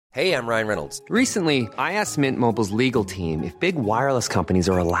Hey, I'm Ryan Reynolds. Recently, I asked Mint Mobile's legal team if big wireless companies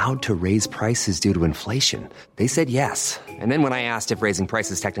are allowed to raise prices due to inflation. They said yes. And then when I asked if raising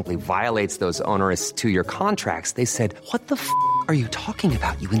prices technically violates those onerous two-year contracts, they said, "What the f*** are you talking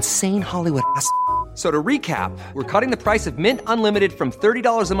about, you insane Hollywood ass?" So to recap, we're cutting the price of Mint Unlimited from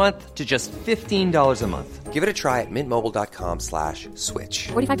 $30 a month to just $15 a month. Give it a try at mintmobile.com/switch.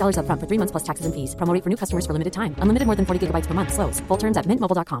 $45 up front for 3 months plus taxes and fees. Promo rate for new customers for limited time. Unlimited more than 40 gigabytes per month. Slows full terms at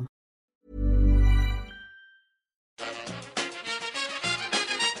mintmobile.com.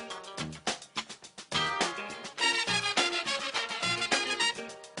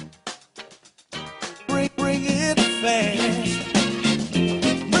 Bring it fast.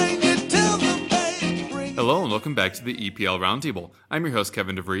 Bring it till the bank. Hello and welcome back to the EPL Roundtable. I'm your host,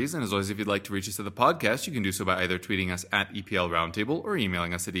 Kevin DeVries, and as always, if you'd like to reach us at the podcast, you can do so by either tweeting us at EPL Roundtable or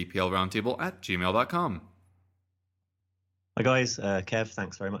emailing us at eplroundtable@gmail.com. Hi guys, Kev,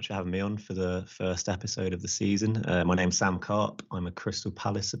 thanks very much for having me on for the first episode of the season. My name's Sam Karp. I'm a Crystal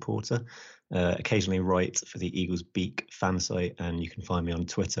Palace supporter, occasionally write for the Eagles Beak fan site, and you can find me on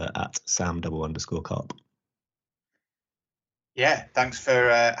Twitter at Sam_Karp. Yeah, thanks for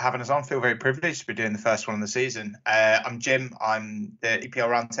having us on. Feel very privileged to be doing the first one of the season. I'm Jim. I'm the EPL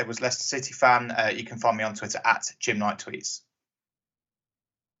Roundtable's Leicester City fan. You can find me on Twitter at JimKnightTweets.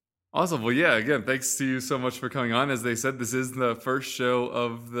 Awesome. Well, yeah, again, thanks to you so much for coming on. As they said, this is the first show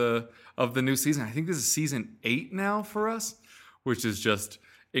of the new season. I think this is season 8 now for us, which is just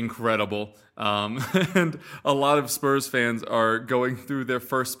incredible. And a lot of Spurs fans are going through their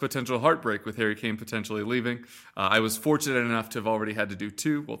first potential heartbreak with Harry Kane potentially leaving. I was fortunate enough to have already had to do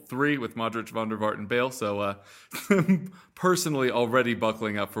 3 with Modric, Van der Vaart, and Bale. So personally already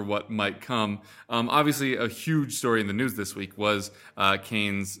buckling up for what might come. Obviously, a huge story in the news this week was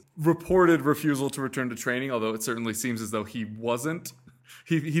Kane's reported refusal to return to training, although it certainly seems as though he wasn't.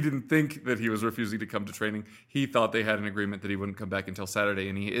 He didn't think that he was refusing to come to training. He thought they had an agreement that he wouldn't come back until Saturday,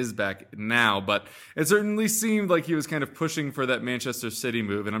 and he is back now. But it certainly seemed like he was kind of pushing for that Manchester City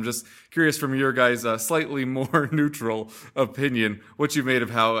move. And I'm just curious from your guys' slightly more neutral opinion, what you made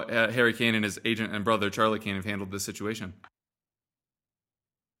of how Harry Kane and his agent and brother, Charlie Kane, have handled this situation.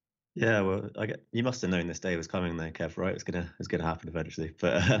 Yeah, well, you must have known this day was coming, though, Kev. Right? It's gonna happen eventually.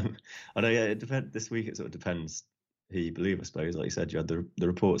 But I know, yeah, it depends. This week it sort of depends who you believe, I suppose. Like you said, you had the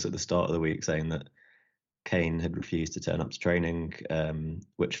reports at the start of the week saying that Kane had refused to turn up to training,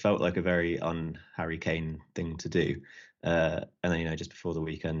 which felt like a very un-Harry Kane thing to do. And then, just before the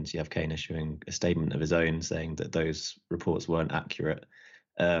weekend, you have Kane issuing a statement of his own saying that those reports weren't accurate.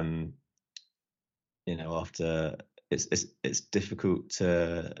 After it's difficult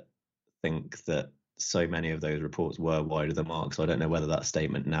to think that so many of those reports were wide of the mark. So I don't know whether that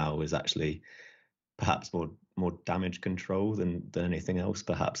statement now is actually perhaps more damage control than anything else.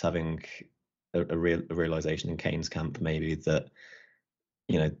 Perhaps having a realization in Kane's camp maybe that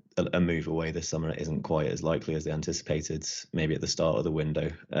a move away this summer isn't quite as likely as they anticipated maybe at the start of the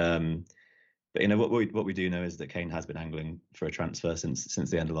window. But what we do know is that Kane has been angling for a transfer since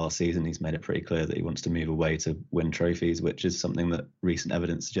the end of last season. He's made it pretty clear that he wants to move away to win trophies, which is something that recent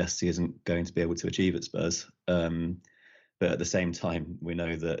evidence suggests he isn't going to be able to achieve at Spurs. But at the same time, we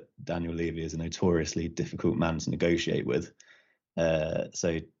know that Daniel Levy is a notoriously difficult man to negotiate with.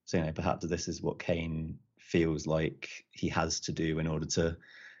 So perhaps this is what Kane feels like he has to do in order to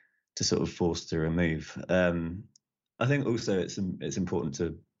sort of force through a move. I think also it's important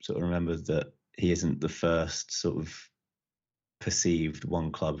to sort of remember that he isn't the first sort of perceived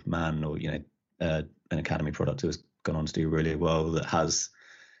one club man or an academy product who has gone on to do really well that has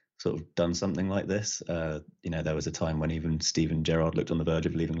sort of done something like this. There was a time when even Steven Gerrard looked on the verge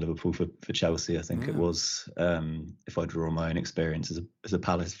of leaving Liverpool for Chelsea, I think it was. If I draw on my own experience as a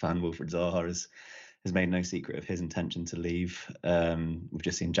Palace fan, Wilfred Zaha has made no secret of his intention to leave. We've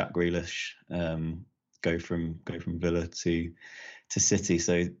just seen Jack Grealish go from Villa to City.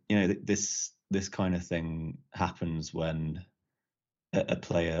 So this kind of thing happens when a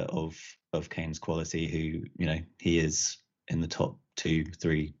player of Kane's quality, who he is in the top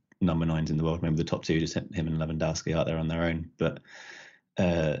 2-3 number 9s in the world. Maybe the top 2, just him and Lewandowski out there on their own. But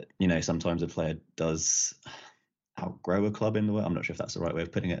sometimes a player does outgrow a club in the way. I'm not sure if that's the right way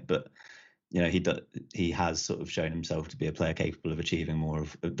of putting it, but he has sort of shown himself to be a player capable of achieving more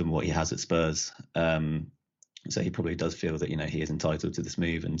than what he has at Spurs. So he probably does feel that he is entitled to this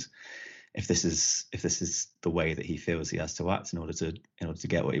move, and if this is the way that he feels he has to act in order to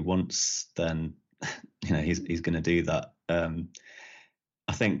get what he wants, then he's going to do that.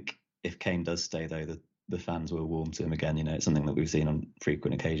 I think if Kane does stay, though, the fans will warm to him again. It's something that we've seen on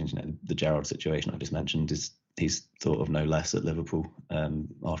frequent occasions. The Gerrard situation I just mentioned is he's thought of no less at Liverpool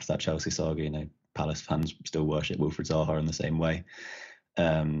after that Chelsea saga. You know, Palace fans still worship Wilfried Zaha in the same way.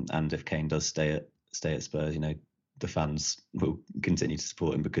 And if Kane does stay at Spurs, you know, the fans will continue to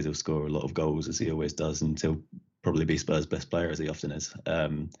support him because he'll score a lot of goals, as he always does, and he'll probably be Spurs' best player, as he often is.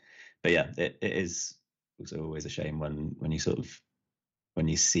 But yeah, it is also always a shame when you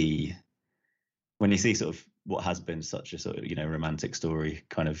see sort of what has been such a sort of, you know, romantic story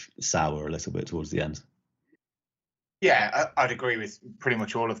kind of sour a little bit towards the end. Yeah, I'd agree with pretty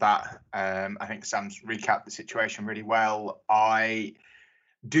much all of that. I think Sam's recapped the situation really well. I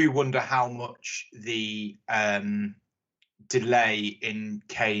do wonder how much the delay in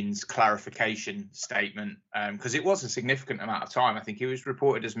Kane's clarification statement, because it was a significant amount of time. I think he was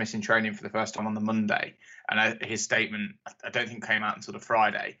reported as missing training for the first time on the Monday, and his statement, I don't think, came out until the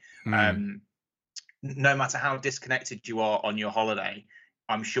Friday. No matter how disconnected you are on your holiday,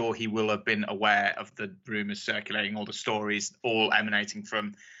 I'm sure he will have been aware of the rumours circulating, all the stories, all emanating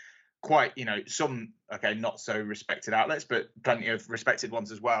from quite, you know, some, okay, not so respected outlets, but plenty of respected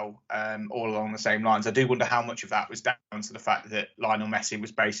ones as well, all along the same lines. I do wonder how much of that was down to the fact that Lionel Messi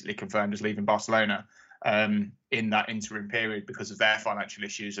was basically confirmed as leaving Barcelona in that interim period because of their financial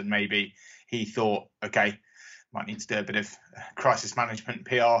issues. And maybe he thought, okay, might need to do a bit of crisis management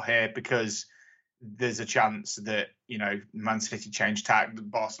PR here, because there's a chance that, you know, Man City changed tack. The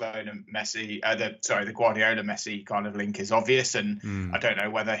Barcelona Messi, the Guardiola Messi kind of link is obvious, and I don't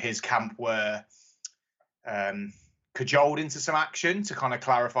know whether his camp were cajoled into some action to kind of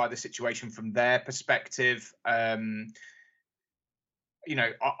clarify the situation from their perspective. You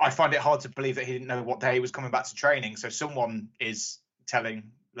know, I find it hard to believe that he didn't know what day he was coming back to training. So someone is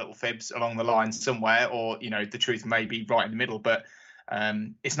telling little fibs along the line somewhere, or, you know, the truth may be right in the middle. But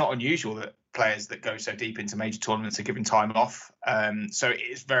it's not unusual that players that go so deep into major tournaments are given time off. So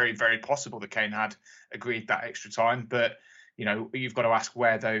it's very, very possible that Kane had agreed that extra time. But, you know, you've got to ask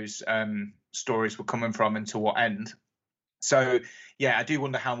where those stories were coming from and to what end. So, yeah, I do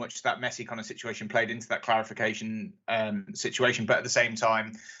wonder how much that Messi kind of situation played into that clarification situation. But at the same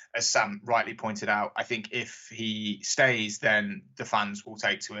time, as Sam rightly pointed out, I think if he stays, then the fans will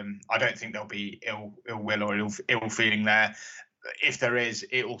take to him. I don't think there'll be ill will or ill feeling there. If there is,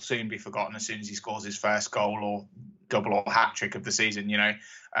 it will soon be forgotten as soon as he scores his first goal or double or hat trick of the season, you know,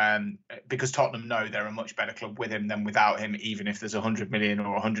 because Tottenham know they're a much better club with him than without him, even if there's 100 million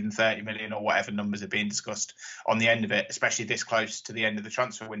or 130 million or whatever numbers are being discussed on the end of it, especially this close to the end of the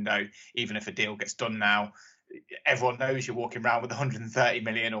transfer window. Even if a deal gets done now, everyone knows you're walking around with 130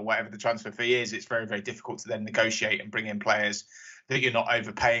 million or whatever the transfer fee is. It's very, very difficult to then negotiate and bring in players that you're not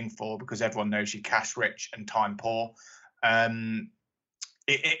overpaying for, because everyone knows you're cash rich and time poor.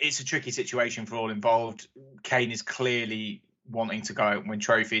 It's a tricky situation for all involved. Kane is clearly wanting to go out and win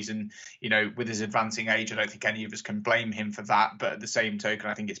trophies, and, you know, with his advancing age, I don't think any of us can blame him for that. But at the same token,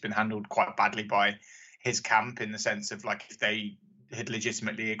 I think it's been handled quite badly by his camp, in the sense of, like, if they had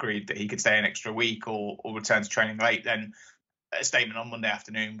legitimately agreed that he could stay an extra week or return to training late, then a statement on Monday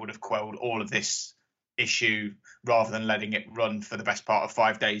afternoon would have quelled all of this issue, rather than letting it run for the best part of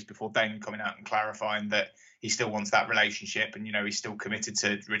 5 days before then coming out and clarifying that he still wants that relationship, and, you know, he's still committed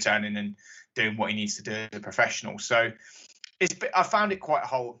to returning and doing what he needs to do as a professional. So I found the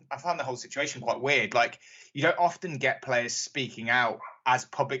whole situation quite weird. Like, you don't often get players speaking out as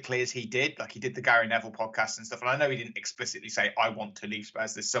publicly as he did. Like, he did the Gary Neville podcast and stuff. And I know he didn't explicitly say, I want to leave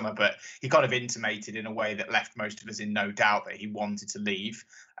Spurs this summer, but he kind of intimated in a way that left most of us in no doubt that he wanted to leave,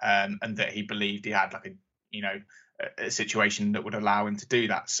 and that he believed he had, like, a situation that would allow him to do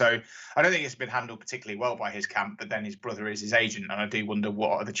that. So I don't think it's been handled particularly well by his camp, but then his brother is his agent, and I do wonder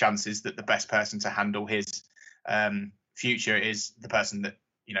what are the chances that the best person to handle his future is the person that,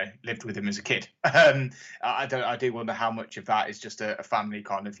 you know, lived with him as a kid. I do wonder how much of that is just a family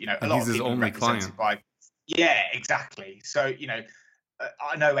kind of, you know, a lot he's of his people only represented client. Yeah, exactly. So, you know,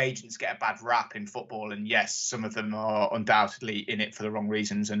 I know agents get a bad rap in football, and yes, some of them are undoubtedly in it for the wrong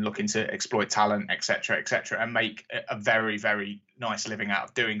reasons and looking to exploit talent, etc., and make a very, very nice living out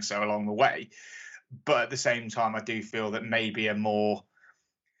of doing so along the way. But at the same time, I do feel that maybe a more,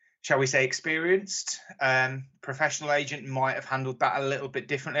 shall we say, experienced professional agent might have handled that a little bit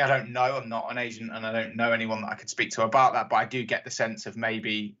differently. I don't know. I'm not an agent, and I don't know anyone that I could speak to about that. But I do get the sense of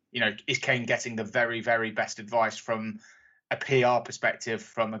maybe, you know, is Kane getting the very, very best advice from a PR perspective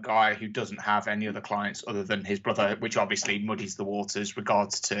from a guy who doesn't have any other clients other than his brother, which obviously muddies the waters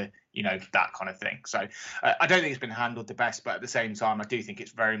regards to, you know, that kind of thing. So I don't think it's been handled the best, but at the same time, I do think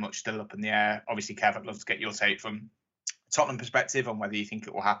it's very much still up in the air. Obviously, Kev, I'd love to get your take from Tottenham perspective on whether you think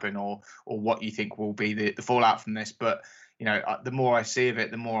it will happen or what you think will be the fallout from this. But the more I see of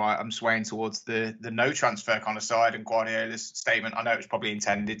it, the more I'm swaying towards the no transfer kind of side. And Guardiola's statement, I know it was probably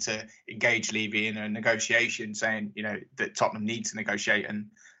intended to engage Levy in a negotiation, saying that Tottenham need to negotiate, and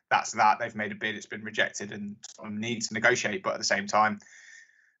that's that. They've made a bid, it's been rejected, and Tottenham need to negotiate. But at the same time,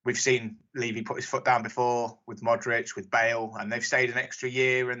 we've seen Levy put his foot down before with Modric, with Bale, and they've stayed an extra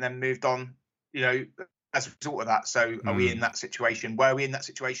year and then moved on, as a result of that. So are we in that situation? Were we in that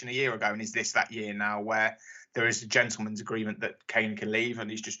situation a year ago? And is this that year now where there is a gentleman's agreement that Kane can leave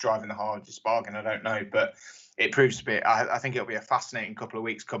and he's just driving the hardest bargain? I don't know, but it proves to be. I think it'll be a fascinating couple of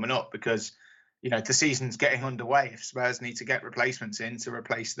weeks coming up because, the season's getting underway. If Spurs need to get replacements in to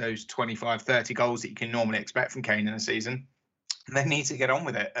replace those 25, 30 goals that you can normally expect from Kane in a season, they need to get on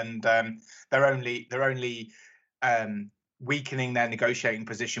with it. And they're only weakening their negotiating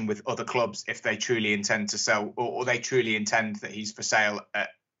position with other clubs if they truly intend to sell, or they truly intend that he's for sale at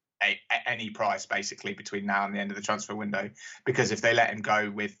any price, basically, between now and the end of the transfer window. Because if they let him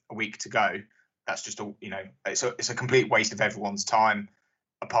go with a week to go, that's just it's a complete waste of everyone's time,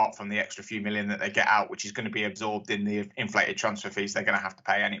 apart from the extra few million that they get out, which is going to be absorbed in the inflated transfer fees they're going to have to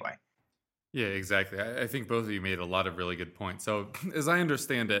pay anyway. Yeah, exactly. I think both of you made a lot of really good points. So as I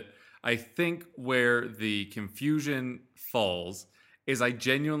understand it, I think where the confusion falls is I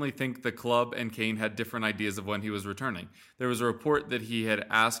genuinely think the club and Kane had different ideas of when he was returning. There was a report that he had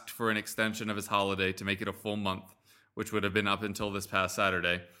asked for an extension of his holiday to make it a full month, which would have been up until this past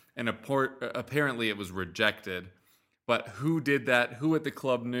Saturday. And apparently it was rejected. But who did that? Who at the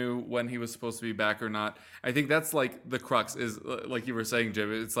club knew when he was supposed to be back or not? I think that's like the crux is, like you were saying,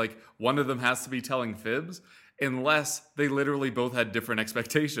 Jim, it's like one of them has to be telling fibs unless they literally both had different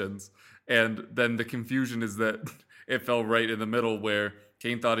expectations. And then the confusion is that it fell right in the middle where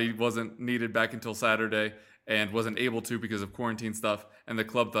Kane thought he wasn't needed back until Saturday and wasn't able to because of quarantine stuff. And the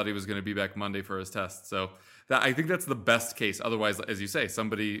club thought he was going to be back Monday for his test. So I think that's the best case. Otherwise, as you say,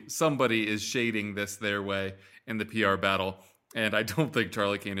 somebody is shading this their way in the PR battle. And I don't think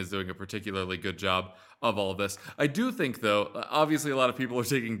Charlie Kane is doing a particularly good job of all of this. I do think, though, obviously a lot of people are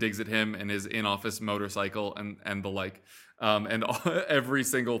taking digs at him and his in-office motorcycle and the like, and every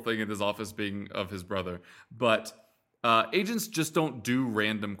single thing in his office being of his brother. But agents just don't do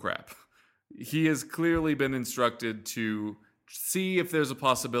random crap. He has clearly been instructed to see if there's a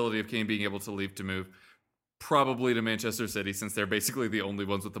possibility of Kane being able to leave to move, probably to Manchester City, since they're basically the only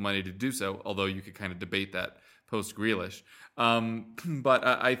ones with the money to do so, although you could kind of debate that post-Grealish. But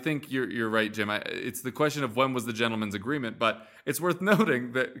I think you're right, Jim. It's the question of when was the gentleman's agreement, but it's worth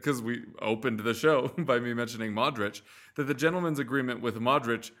noting that, because we opened the show by me mentioning Modric, that the gentleman's agreement with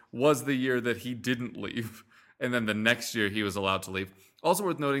Modric was the year that he didn't leave, and then the next year he was allowed to leave. Also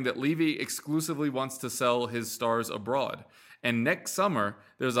worth noting that Levy exclusively wants to sell his stars abroad. And next summer,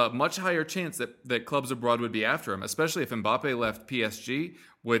 there's a much higher chance that clubs abroad would be after him, especially if Mbappe left PSG.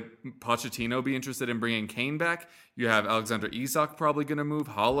 Would Pochettino be interested in bringing Kane back? You have Alexander Isak probably going to move.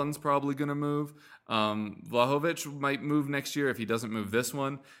 Haaland's probably going to move. Vlahovic might move next year if he doesn't move this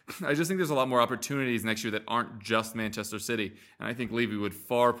one. I just think there's a lot more opportunities next year that aren't just Manchester City. And I think Levy would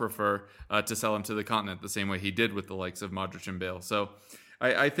far prefer to sell him to the continent the same way he did with the likes of Modric and Bale. So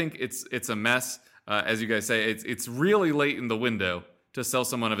I think it's a mess. As you guys say, it's really late in the window to sell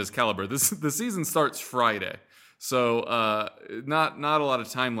someone of his caliber. The season starts Friday, so not a lot of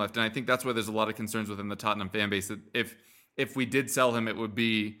time left. And I think that's why there's a lot of concerns within the Tottenham fan base that if we did sell him, it would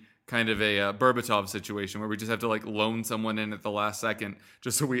be kind of a Berbatov situation where we just have to like loan someone in at the last second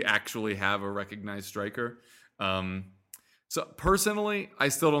just so we actually have a recognized striker. So personally, I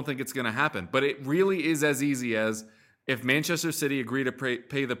still don't think it's going to happen. But it really is as easy as, if Manchester City agree to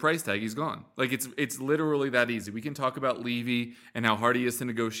pay the price tag, he's gone. Like it's literally that easy. We can talk about Levy and how hard he is to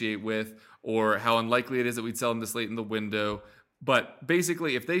negotiate with, or how unlikely it is that we'd sell him this late in the window. But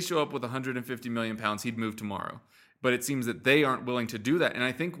basically, if they show up with 150 million pounds, he'd move tomorrow. But it seems that they aren't willing to do that. And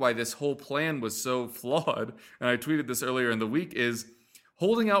I think why this whole plan was so flawed, and I tweeted this earlier in the week, is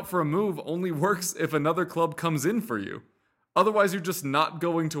holding out for a move only works if another club comes in for you. Otherwise, you're just not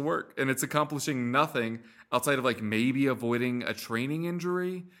going to work, and it's accomplishing nothing outside of like maybe avoiding a training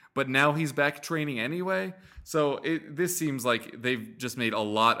injury. But now he's back training anyway. So this seems like they've just made a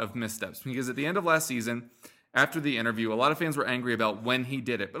lot of missteps, because at the end of last season, after the interview, a lot of fans were angry about when he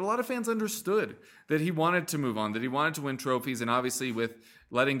did it, but a lot of fans understood that he wanted to move on, that he wanted to win trophies, and obviously with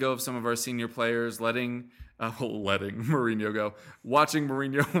letting go of some of our senior players, letting Mourinho go, watching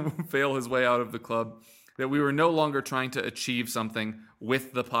Mourinho fail his way out of the club, that we were no longer trying to achieve something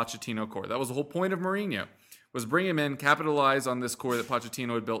with the Pochettino core. That was the whole point of Mourinho, was bring him in, capitalize on this core that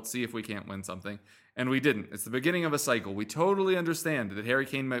Pochettino had built, see if we can't win something. And we didn't. It's the beginning of a cycle. We totally understand that Harry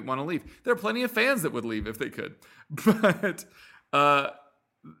Kane might want to leave. There are plenty of fans that would leave if they could. But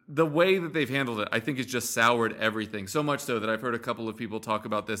the way that they've handled it, I think, has just soured everything. So much so that I've heard a couple of people talk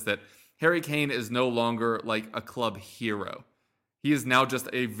about this, that Harry Kane is no longer like a club hero. He is now just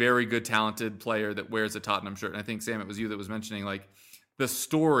a very good, talented player that wears a Tottenham shirt. And I think, Sam, it was you that was mentioning like the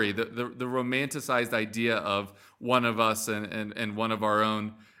story, the romanticized idea of one of us and one of our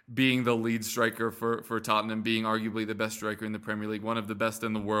own being the lead striker for Tottenham, being arguably the best striker in the Premier League, one of the best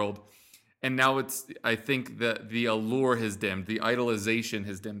in the world. And now I think that the allure has dimmed, the idolization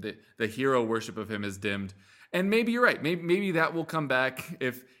has dimmed, the hero worship of him has dimmed. And maybe you're right. Maybe that will come back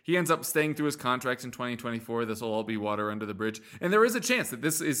if he ends up staying through his contract in 2024. This will all be water under the bridge. And there is a chance that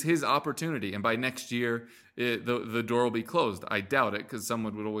this is his opportunity. And by next year, the door will be closed. I doubt it, because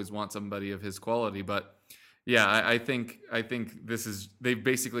someone would always want somebody of his quality. But yeah, I think they've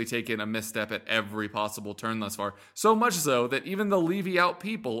basically taken a misstep at every possible turn thus far. So much so that even the Levy out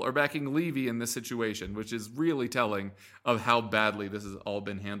people are backing Levy in this situation, which is really telling of how badly this has all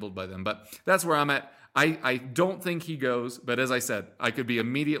been handled by them. But that's where I'm at. I don't think he goes, but as I said, I could be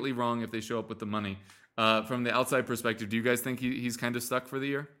immediately wrong if they show up with the money. From the outside perspective, do you guys think he's kind of stuck for the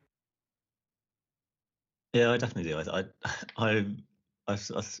year? Yeah, I definitely do.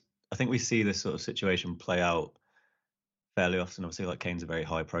 I think we see this sort of situation play out fairly often. Obviously, like Kane's a very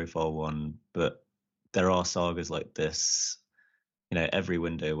high-profile one, but there are sagas like this, every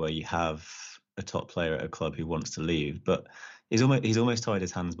window where you have a top player at a club who wants to leave, but he's almost tied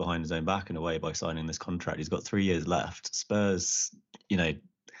his hands behind his own back in a way by signing this contract. He's got 3 years left. Spurs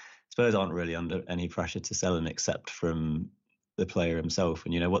aren't really under any pressure to sell him except from the player himself.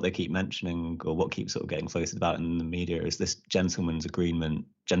 And what they keep mentioning, or what keeps sort of getting floated about in the media, is this gentleman's agreement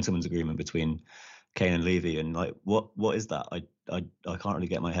between Kane and Levy. And like, what is that? I can't really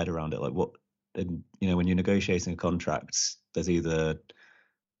get my head around it. Like, what? And when you're negotiating a contract, there's either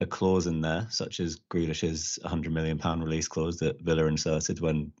a clause in there, such as Grealish's £100 million release clause that Villa inserted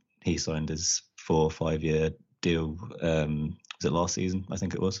when he signed his 4 or 5 year deal. Was it last season? I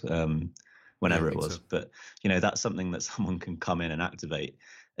think it was. Whenever it was. So. But, that's something that someone can come in and activate.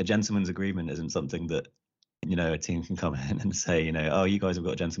 A gentleman's agreement isn't something that, a team can come in and say, oh, you guys have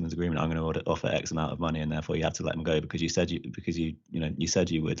got a gentleman's agreement. I'm going to offer X amount of money, and therefore you have to let them go because you said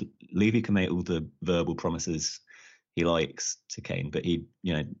you would. Levy can make all the verbal promises he likes to Kane, but he,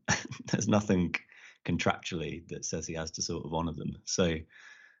 there's nothing contractually that says he has to sort of honour them. So,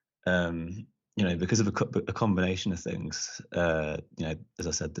 because of a combination of things, as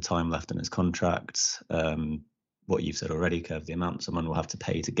I said, the time left in his contract, what you've said already, Kev, the amount someone will have to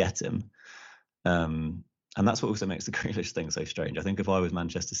pay to get him. And that's what also makes the Grealish thing so strange. I think if I was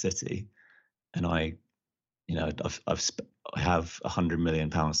Manchester City and I have £100 million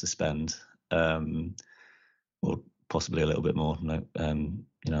to spend, or possibly a little bit more,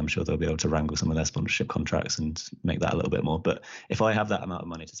 I'm sure they'll be able to wrangle some of their sponsorship contracts and make that a little bit more. But if I have that amount of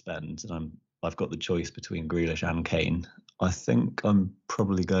money to spend and I've got the choice between Grealish and Kane, I think I'm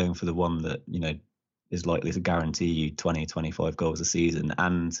probably going for the one that, is likely to guarantee you 20, 25 goals a season,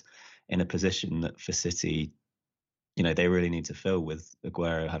 and in a position that for City, they really need to fill, with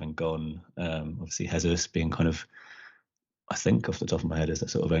Aguero having gone, obviously Jesus being kind of, I think off the top of my head, is that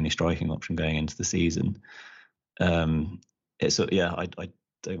sort of only striking option going into the season. I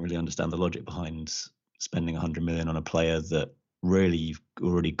don't really understand the logic behind spending 100 million on a player that really you've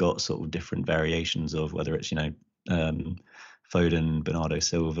already got sort of different variations of, whether it's, Foden, Bernardo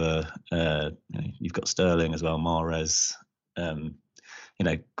Silva, you've got Sterling as well, Mahrez.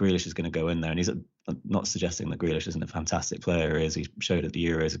 Grealish is going to go in there, and I'm not suggesting that Grealish isn't a fantastic player. He showed at the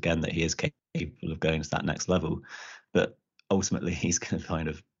Euros again that he is capable of going to that next level, but ultimately he's going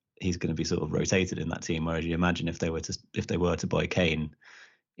to be sort of rotated in that team. Whereas you imagine if they were to buy Kane,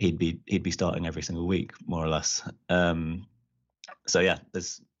 he'd be starting every single week, more or less. So yeah,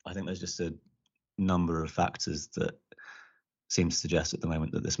 I think there's just a number of factors that seem to suggest at the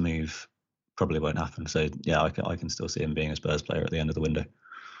moment that this move probably won't happen. So yeah, I can still see him being a Spurs player at the end of the window.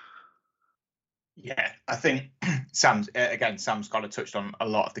 Yeah, I think Sam's kind of touched on a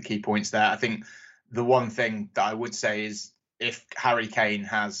lot of the key points there. I think the one thing that I would say is, if Harry Kane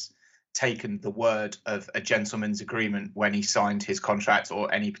has taken the word of a gentleman's agreement when he signed his contract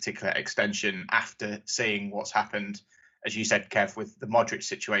or any particular extension after seeing what's happened, as you said, Kev, with the Modric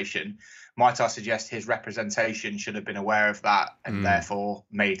situation, might I suggest his representation should have been aware of that and therefore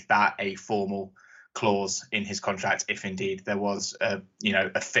made that a formal clause in his contract, if indeed there was a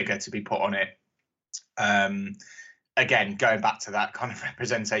figure to be put on it. Again, going back to that kind of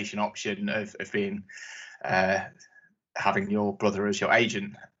representation option of being having your brother as your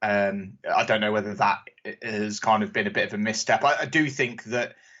agent. I don't know whether that has kind of been a bit of a misstep. I do think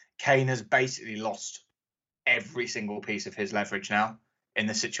that Kane has basically lost every single piece of his leverage now in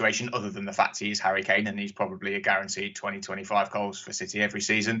the situation, other than the fact he's Harry Kane and he's probably a guaranteed 20-25 goals for City every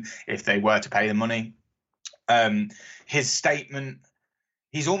season if they were to pay the money. His statement,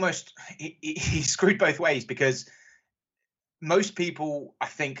 he's screwed both ways, because most people, I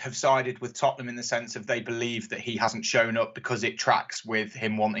think, have sided with Tottenham in the sense of they believe that he hasn't shown up because it tracks with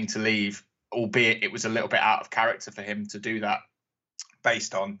him wanting to leave, albeit it was a little bit out of character for him to do that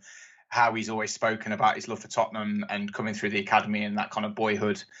based on how he's always spoken about his love for Tottenham and coming through the academy and that kind of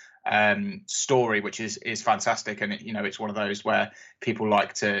boyhood story, which is fantastic. And, it's one of those where people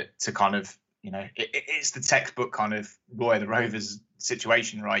like to kind of, it's the textbook kind of Roy of the Rovers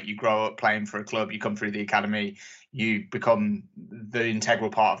situation, right? You grow up playing for a club, you come through the academy, you become the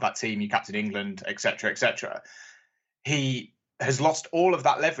integral part of that team, you captain England, etc., etc. He has lost all of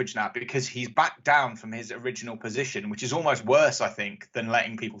that leverage now because he's backed down from his original position, which is almost worse, I think, than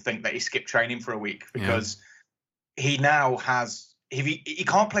letting people think that he skipped training for a week, because he now has, he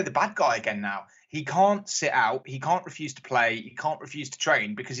can't play the bad guy again now. He can't sit out, he can't refuse to play, he can't refuse to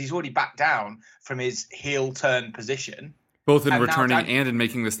train, because he's already backed down from his heel turn position. Both in returning and in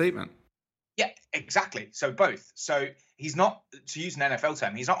making the statement. Yeah, exactly. So both. So he's not, to use an NFL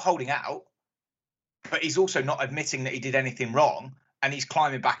term, he's not holding out, but he's also not admitting that he did anything wrong, and he's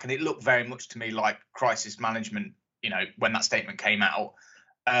climbing back. And it looked very much to me like crisis management, when that statement came out.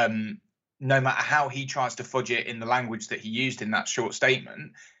 No matter how he tries to fudge it in the language that he used in that short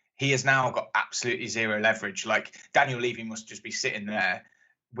statement, he has now got absolutely zero leverage. Like, Daniel Levy must just be sitting there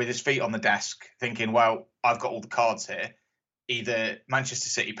with his feet on the desk thinking, well, I've got all the cards here. Either Manchester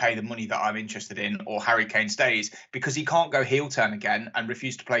City pay the money that I'm interested in, or Harry Kane stays, because he can't go heel turn again and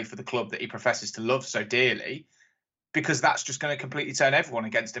refuse to play for the club that he professes to love so dearly, because that's just going to completely turn everyone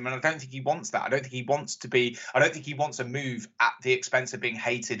against him. And I don't think he wants that. I don't think he wants a move at the expense of being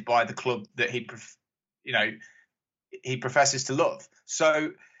hated by the club that he professes to love.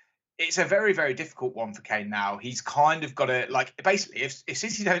 So it's a very, very difficult one for Kane now. He's kind of got to, basically, if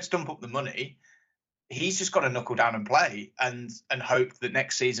City don't stump up the money, he's just got to knuckle down and play and hope that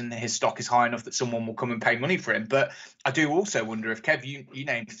next season his stock is high enough that someone will come and pay money for him. But I do also wonder if, Kev, you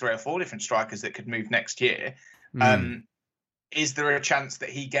named 3 or 4 different strikers that could move next year. Is there a chance that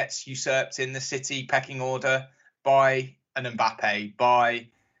he gets usurped in the City pecking order by an Mbappe, by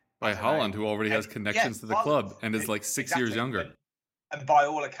Haaland, who already has connections to the club and is 6 years younger? And by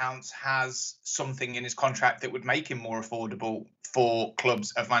all accounts has something in his contract that would make him more affordable for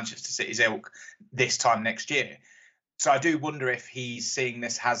clubs of Manchester City's ilk this time next year. So I do wonder if he's seeing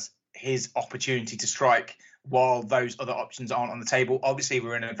this as his opportunity to strike while those other options aren't on the table. Obviously,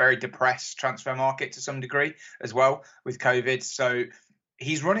 we're in a very depressed transfer market to some degree as well with COVID. So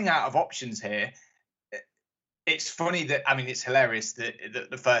he's running out of options here. It's funny that, it's hilarious that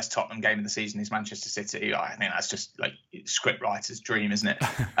the first Tottenham game of the season is Manchester City. I think that's just script writer's dream, isn't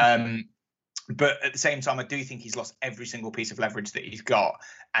it? But at the same time, I do think he's lost every single piece of leverage that he's got.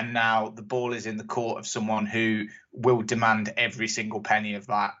 And now the ball is in the court of someone who will demand every single penny of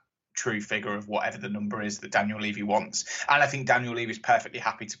that true figure of whatever the number is that Daniel Levy wants. And I think Daniel Levy is perfectly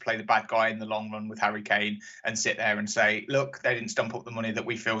happy to play the bad guy in the long run with Harry Kane and sit there and say, look, they didn't stump up the money that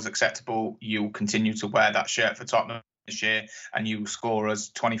we feel is acceptable. You'll continue to wear that shirt for Tottenham this year and you will score us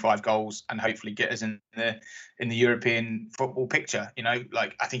 25 goals and hopefully get us in the European football picture. I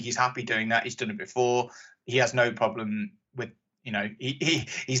think he's happy doing that. He's done it before. He has no problem with,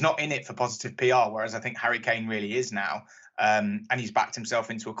 he's not in it for positive PR, whereas I think Harry Kane really is now. And he's backed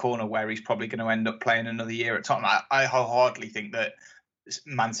himself into a corner where he's probably going to end up playing another year at Tottenham. I wholeheartedly think that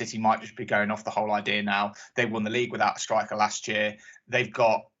Man City might just be going off the whole idea now. They won the league without a striker last year. They've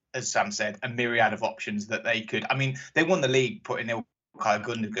got, as Sam said, a myriad of options that they could. They won the league putting Ilkay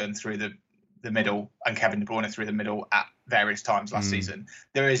Gundogan through the middle and Kevin De Bruyne through the middle at various times last season.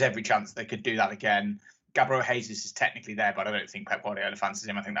 There is every chance they could do that again. Gabriel Jesus is technically there, but I don't think Pep Guardiola fancies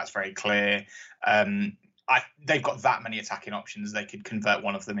him. I think that's very clear. They've got that many attacking options. They could convert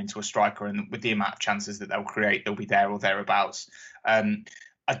one of them into a striker, and with the amount of chances that they'll create, they'll be there or thereabouts. I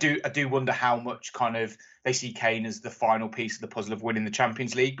do wonder how much kind of they see Kane as the final piece of the puzzle of winning the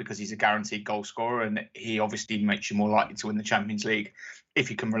Champions League, because he's a guaranteed goal scorer, and he obviously makes you more likely to win the Champions League if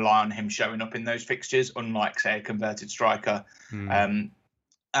you can rely on him showing up in those fixtures, unlike, say, a converted striker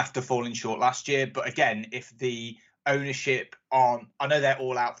after falling short last year. But again, if the ownership I know they're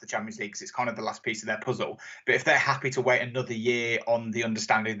all out for the Champions League because it's kind of the last piece of their puzzle, but if they're happy to wait another year on the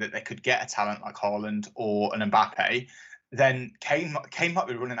understanding that they could get a talent like Haaland or an Mbappe, then Kane might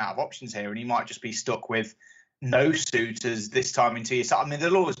be running out of options here, and he might just be stuck with no suitors this time in 2 years. I mean,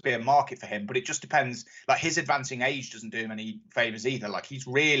 there'll always be a market for him, but it just depends. Like, his advancing age doesn't do him any favors either. Like, he's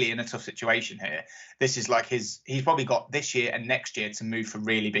really in a tough situation here. This is like he's probably got this year and next year to move for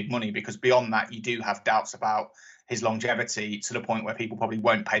really big money, because beyond that, you do have doubts about his longevity to the point where people probably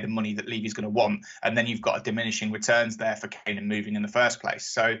won't pay the money that Levy's going to want. And then you've got a diminishing returns there for Kane and moving in the first place.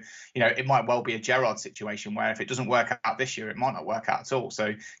 So, it might well be a Gerrard situation where if it doesn't work out this year, it might not work out at all.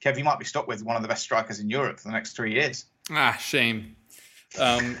 So, Kev, you might be stuck with one of the best strikers in Europe for the next 3 years. Shame.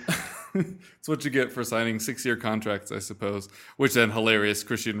 It's what you get for signing 6-year contracts, I suppose, which then hilarious.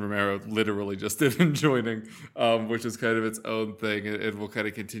 Christian Romero literally just did in joining, which is kind of its own thing. And we'll kind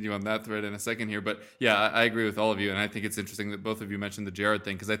of continue on that thread in a second here. But yeah, I agree with all of you. And I think it's interesting that both of you mentioned the Gerrard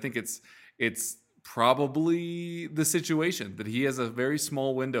thing, because I think it's probably the situation that he has a very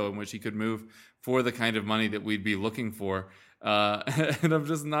small window in which he could move for the kind of money that we'd be looking for. And I'm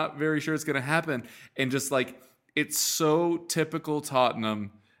just not very sure it's going to happen. And just like, it's so typical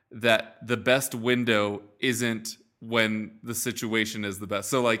Tottenham that the best window isn't when the situation is the best.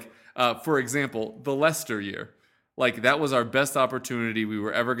 So like, for example, the Leicester year, like that was our best opportunity we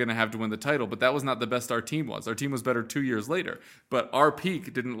were ever going to have to win the title, but that was not the best our team was. Our team was better 2 years later, but our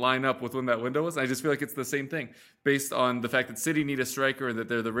peak didn't line up with when that window was. I just feel like it's the same thing based on the fact that City need a striker and that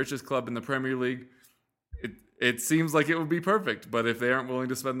they're the richest club in the Premier League. It seems like it would be perfect, but if they aren't willing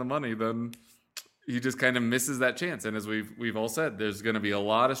to spend the money, then he just kind of misses that chance. And as we've all said, there's going to be a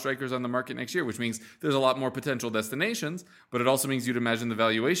lot of strikers on the market next year, which means there's a lot more potential destinations, but it also means you'd imagine the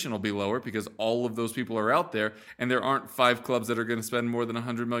valuation will be lower because all of those people are out there, and there aren't 5 clubs that are going to spend more than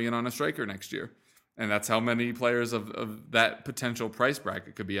 100 million on a striker next year. And that's how many players of that potential price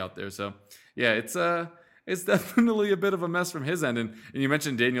bracket could be out there. So yeah, it's definitely a bit of a mess from his end. And you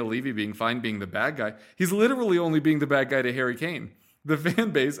mentioned Daniel Levy being fine, being the bad guy. He's literally only being the bad guy to Harry Kane. The fan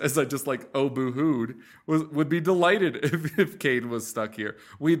base, as I just like boo-hooed, would be delighted if Kane was stuck here.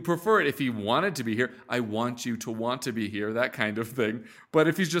 We'd prefer it if he wanted to be here. I want you to want to be here, that kind of thing. But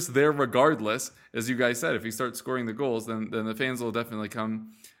if he's just there regardless, as you guys said, if he starts scoring the goals, then the fans will definitely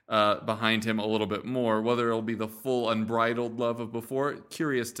come behind him a little bit more. Whether it'll be the full unbridled love of before,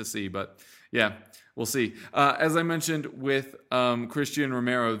 curious to see. But yeah, we'll see. As I mentioned with Christian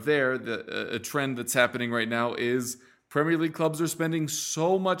Romero there, a trend that's happening right now is Premier League clubs are spending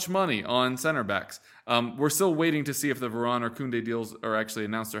so much money on center backs. We're still waiting to see if the Varane or Koundé deals are actually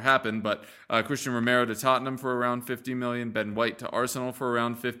announced or happen, but Christian Romero to Tottenham for around 50 million, Ben White to Arsenal for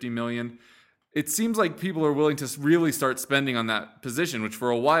around 50 million. It seems like people are willing to really start spending on that position, which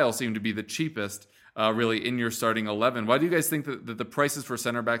for a while seemed to be the cheapest really in your starting 11. Why do you guys think that the prices for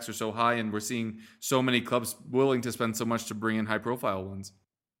center backs are so high and we're seeing so many clubs willing to spend so much to bring in high profile ones?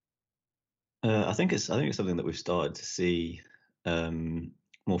 I think it's something that we've started to see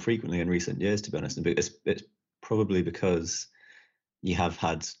more frequently in recent years, to be honest. And it's probably because you have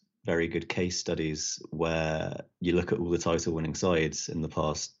had very good case studies where you look at all the title-winning sides in the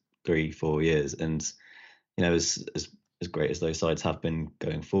past 3-4 years, and as great as those sides have been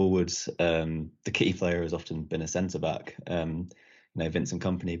going forwards, the key player has often been a centre back. Vincent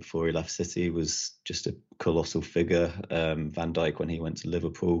Kompany before he left City was just a colossal figure. Van Dijk when he went to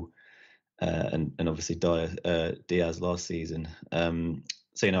Liverpool. And obviously Diaz last season.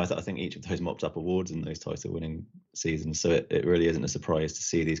 I think each of those mopped up awards in those title-winning seasons. So it really isn't a surprise to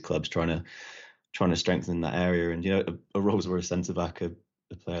see these clubs trying to strengthen that area. And a Rolls-Royce centre back, a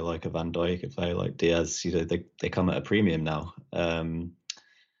player like a Van Dijk, a player like Diaz, they come at a premium now. And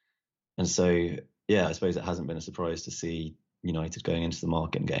so I suppose it hasn't been a surprise to see United going into the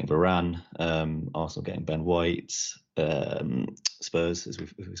market and getting Varane, Arsenal getting Ben White, Spurs, as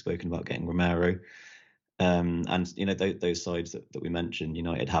we've spoken about, getting Romero. And those sides that we mentioned,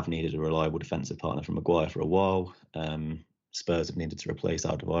 United have needed a reliable defensive partner from Maguire for a while. Spurs have needed to replace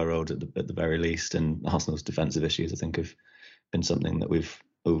Alderweireld at the very least, and Arsenal's defensive issues, I think, have been something that we've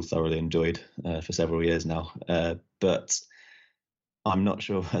all thoroughly enjoyed for several years now. But I'm not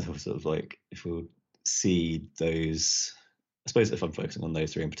sure whether if we'll see those. I suppose if I'm focusing on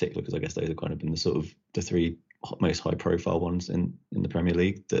those 3 in particular, because I guess those have kind of been the 3 most high-profile ones in the Premier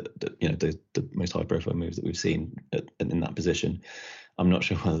League, the most high-profile moves that we've seen in that position. I'm not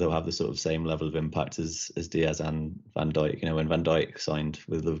sure whether they'll have the sort of same level of impact as Diaz and Van Dijk. When Van Dijk signed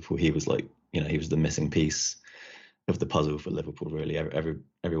with Liverpool, he was he was the missing piece of the puzzle for Liverpool. Really,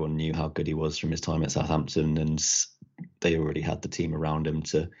 everyone knew how good he was from his time at Southampton, and they already had the team around him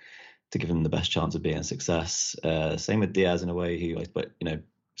to give him the best chance of being a success. Same with Diaz in a way, who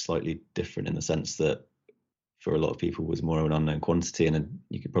slightly different in the sense that for a lot of people was more of an unknown quantity, and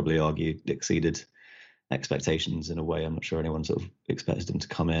you could probably argue exceeded expectations in a way. I'm not sure anyone sort of expected him to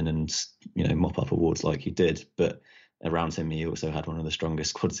come in and, mop up awards like he did. But around him, he also had one of the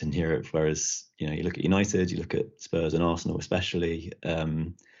strongest squads in Europe. Whereas, you look at United, you look at Spurs and Arsenal especially,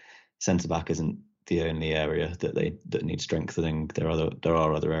 centre-back isn't the only area that needs strengthening. There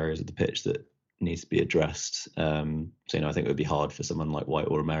are other areas of the pitch that needs to be addressed. So, I think it would be hard for someone like White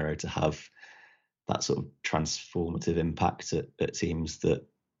or Romero to have that sort of transformative impact at teams that,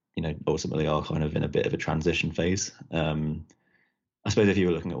 ultimately are kind of in a bit of a transition phase. I suppose if you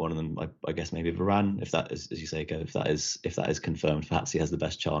were looking at one of them, I guess maybe Varane, if that is, as you say, Kev, if that is confirmed, perhaps he has the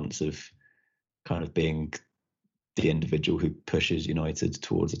best chance of kind of being the individual who pushes United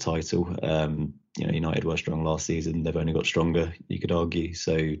towards a title. United were strong last season; they've only got stronger, you could argue.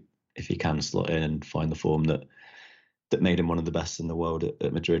 So if he can slot in and find the form that made him one of the best in the world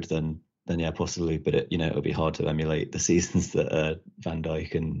at Madrid, then yeah, possibly. But it'll be hard to emulate the seasons that Van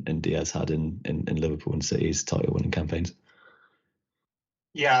Dijk and Diaz had in Liverpool and City's title-winning campaigns.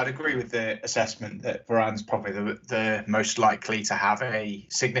 Yeah, I'd agree with the assessment that Varane's probably the most likely to have a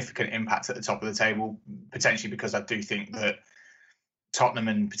significant impact at the top of the table, potentially because I do think that Tottenham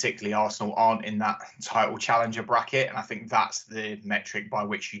and particularly Arsenal aren't in that title challenger bracket. And I think that's the metric by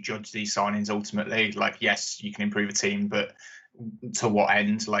which you judge these signings ultimately. Like, yes, you can improve a team, but to what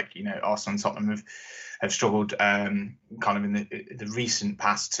end? Like, Arsenal and Tottenham have struggled kind of in the recent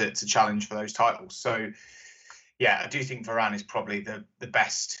past to challenge for those titles. So, yeah, I do think Varane is probably the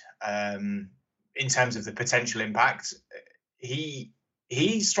best in terms of the potential impact. He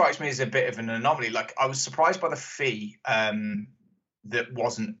strikes me as a bit of an anomaly. Like, I was surprised by the fee that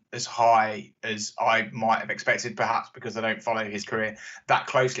wasn't as high as I might have expected, perhaps because I don't follow his career that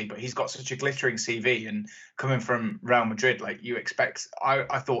closely. But he's got such a glittering CV, and coming from Real Madrid, like you expect,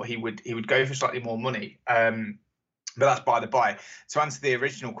 I thought he would go for slightly more money. But that's by the by. To answer the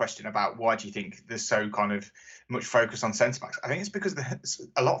original question about why do you think there's so kind of much focus on centre backs, I think it's because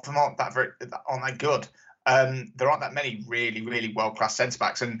a lot of them aren't that good. There aren't that many really, really world-class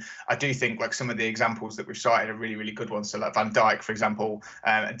centre-backs. And I do think like some of the examples that we've cited are really, really good ones. So like Van Dijk, for example,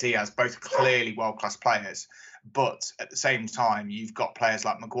 and Diaz, both clearly world-class players. But at the same time, you've got players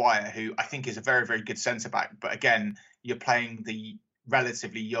like Maguire, who I think is a very, very good centre-back. But again, you're playing the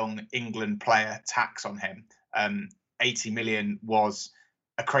relatively young England player tax on him. 80 million was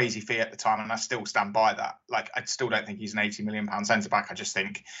a crazy fee at the time, and I still stand by that. Like, I still don't think he's an 80 million pound centre back. I just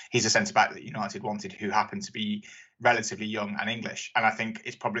think he's a centre back that United wanted, who happened to be relatively young and English. And I think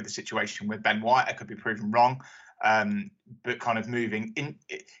it's probably the situation with Ben White. I could be proven wrong, but kind of moving in,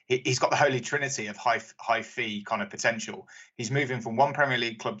 he's got the holy trinity of high fee kind of potential. He's moving from one Premier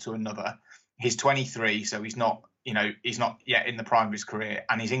League club to another. He's 23, so he's not yet in the prime of his career,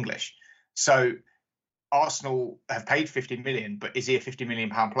 and he's English. So Arsenal have paid 50 million, but is he a 50 million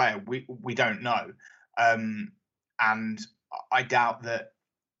pound player? We don't know. And I doubt that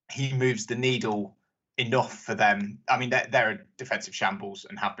he moves the needle enough for them. I mean, they're a defensive shambles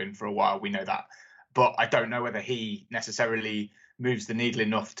and have been for a while. We know that. But I don't know whether he necessarily moves the needle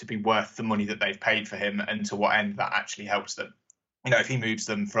enough to be worth the money that they've paid for him, and to what end that actually helps them. If he moves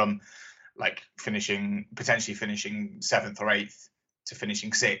them from like potentially finishing 7th or 8th to finishing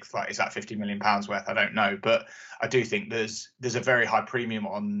 6th, like, is that 50 million pounds worth? I don't know, but I do think there's a very high premium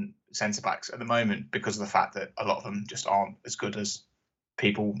on centre backs at the moment because of the fact that a lot of them just aren't as good as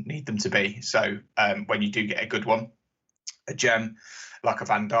people need them to be. So when you do get a good one, a gem like a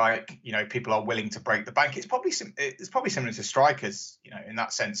Van Dijk, people are willing to break the bank. It's probably similar to strikers, in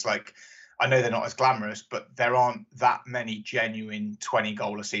that sense. Like, I know they're not as glamorous, but there aren't that many genuine 20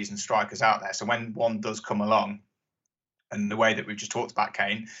 goal a season strikers out there. So when one does come along, and the way that we've just talked about,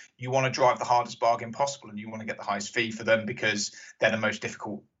 Kane, you want to drive the hardest bargain possible, and you want to get the highest fee for them because they're the most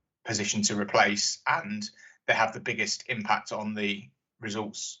difficult position to replace, and they have the biggest impact on the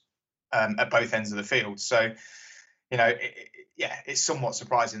results at both ends of the field. So, it's somewhat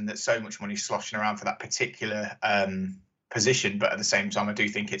surprising that so much money is sloshing around for that particular position. But at the same time, I do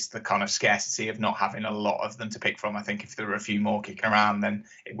think it's the kind of scarcity of not having a lot of them to pick from. I think if there were a few more kicking around, then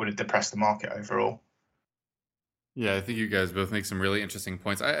it would have depressed the market overall. Yeah, I think you guys both make some really interesting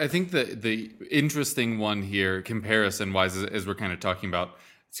points. I think that the interesting one here, comparison-wise, as we're kind of talking about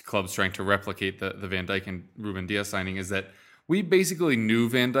clubs trying to replicate the Van Dijk and Ruben Diaz signing, is that we basically knew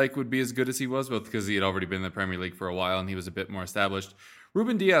Van Dijk would be as good as he was, both because he had already been in the Premier League for a while and he was a bit more established.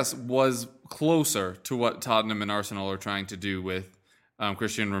 Ruben Diaz was closer to what Tottenham and Arsenal are trying to do with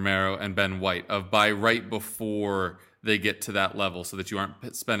Christian Romero and Ben White, by right before they get to that level, so that you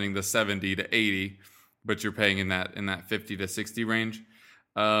aren't spending the 70 to 80, but you're paying in that 50 to 60 range.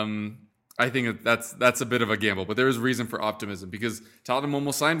 I I think that's a bit of a gamble, but there is reason for optimism because Tottenham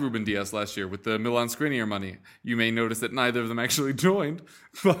almost signed Ruben Dias last year with the Milan Skriniar money. You may notice that neither of them actually joined,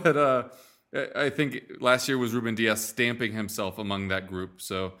 but I think last year was Ruben Dias stamping himself among that group.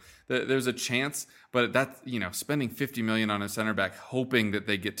 So there's a chance, but spending $50 million on a center back, hoping that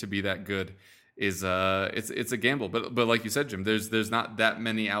they get to be that good is it's a gamble. But like you said, Jim, there's not that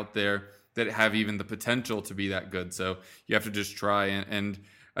many out there that have even the potential to be that good. So you have to just try and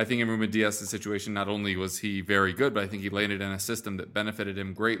I think in Ruben Dias' situation, not only was he very good, but I think he landed in a system that benefited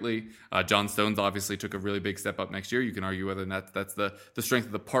him greatly. John Stones obviously took a really big step up next year. You can argue whether that's the strength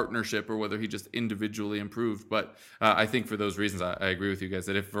of the partnership or whether he just individually improved. But I think for those reasons, I agree with you guys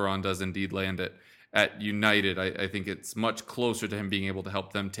that if Varane does indeed land at United, I think it's much closer to him being able to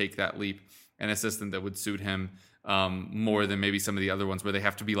help them take that leap, and a system that would suit him more than maybe some of the other ones where they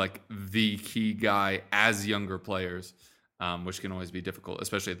have to be like the key guy as younger players. Which can always be difficult,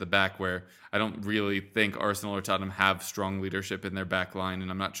 especially at the back where I don't really think Arsenal or Tottenham have strong leadership in their back line.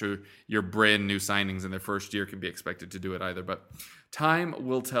 And I'm not sure your brand new signings in their first year can be expected to do it either. But time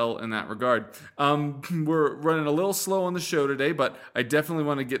will tell in that regard. We're running a little slow on the show today, but I definitely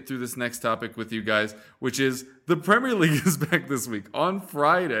want to get through this next topic with you guys, which is the Premier League is back this week on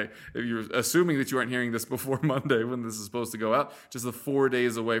Friday. If you're assuming that you aren't hearing this before Monday when this is supposed to go out, just 4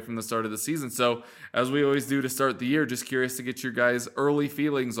 days away from the start of the season. So as we always do to start the year, just curious to get your guys' early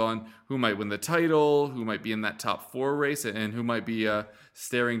feelings on who might win the title, who might be in that top 4 race, and who might be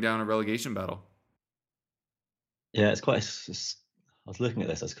staring down a relegation battle. Yeah, I was looking at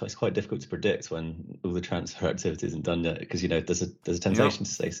this. It's quite difficult to predict when all the transfer activity isn't done yet, because there's a temptation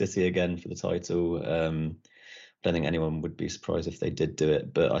to say City again for the title. I don't think anyone would be surprised if they did do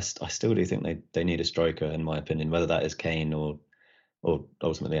it, but I still do think they need a striker, in my opinion. Whether that is Kane or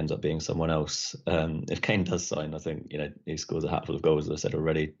ultimately ends up being someone else. If Kane does sign, I think he scores a hatful of goals. As I said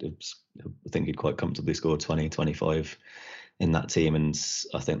already, I think he'd quite comfortably score 20, 25 in that team, and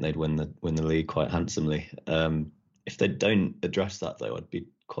I think they'd win the league quite handsomely. If they don't address that, though, I'd be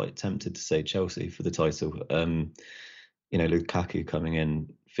quite tempted to say Chelsea for the title. Lukaku coming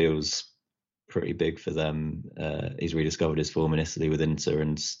in feels pretty big for them. He's rediscovered his form in Italy with Inter,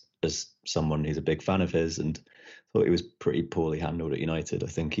 and as someone who's a big fan of his and thought he was pretty poorly handled at United, I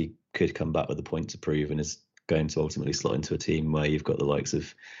think he could come back with a point to prove and is going to ultimately slot into a team where you've got the likes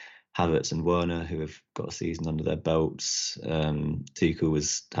of Havertz and Werner, who have got a season under their belts.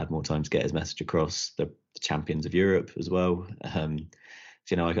 Tuchel had more time to get his message across. They're the champions of Europe as well. I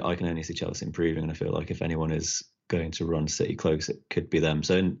can only see Chelsea improving, and I feel like if anyone is going to run City close, it could be them.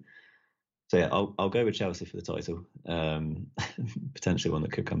 So yeah, I'll go with Chelsea for the title. Potentially one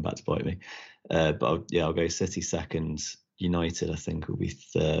that could come back to bite me. But I'll go City second. United, I think, will be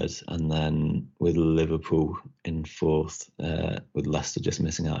third, and then with Liverpool in fourth, with Leicester just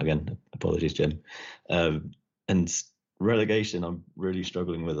missing out again. Apologies, Jim. And relegation, I'm really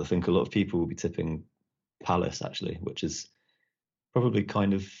struggling with. I think a lot of people will be tipping Palace, actually, which is probably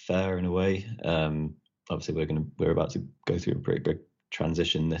kind of fair in a way. Obviously, we're about to go through a pretty big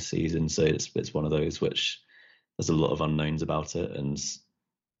transition this season, so it's one of those which there's a lot of unknowns about it, and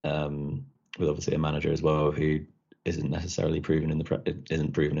with obviously a manager as well who isn't necessarily proven in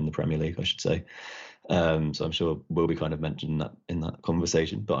the Premier League, I should say. So I'm sure we'll be kind of mentioning that in that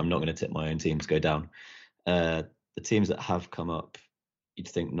conversation, but I'm not going to tip my own team to go down. The teams that have come up, you'd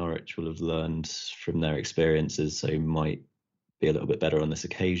think Norwich will have learned from their experiences, so might be a little bit better on this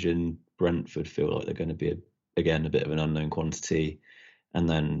occasion. Brentford feel like they're going to be again a bit of an unknown quantity, and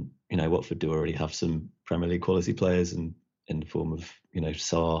then Watford do already have some Premier League quality players in the form of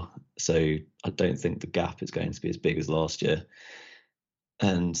Sarr, so I don't think the gap is going to be as big as last year.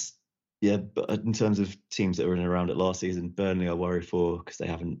 And yeah, but in terms of teams that were in and around it last season, Burnley I worry for because they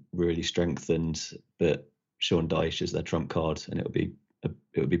haven't really strengthened, but Sean Dyche is their trump card, and it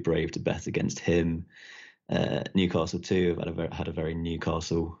would be brave to bet against him. Newcastle too have had a very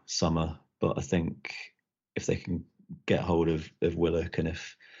Newcastle summer, but I think if they can get hold of Willock, and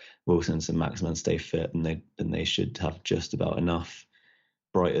if Wilson and Maximin stay fit, and they should have just about enough.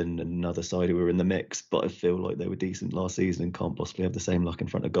 Brighton, another side who were in the mix, but I feel like they were decent last season and can't possibly have the same luck in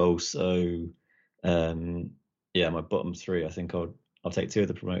front of goals. So my bottom three, I think I'll take two of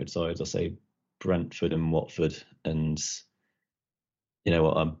the promoted sides. I'll say Brentford and Watford, and you know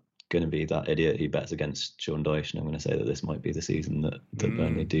what, I'm going to be that idiot who bets against Sean Dyche, and I'm going to say that this might be the season that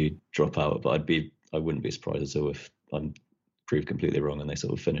Burnley do drop out. But I wouldn't be surprised at all if I'm proved completely wrong and they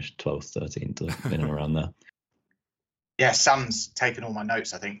sort of finished 12th, 13th, in and around there. Yeah, Sam's taken all my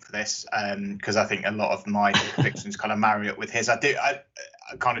notes, I think, for this, because I think a lot of my predictions kind of marry up with his. I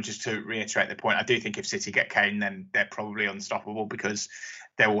kind of, just to reiterate the point, I do think if City get Kane, then they're probably unstoppable, because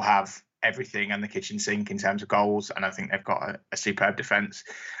they will have everything and the kitchen sink in terms of goals, and I think they've got a superb defence.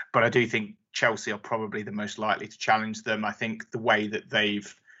 But I do think Chelsea are probably the most likely to challenge them. I think the way that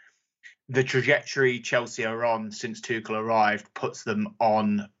the trajectory Chelsea are on since Tuchel arrived puts them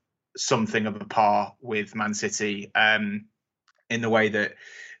on something of a par with Man City in the way that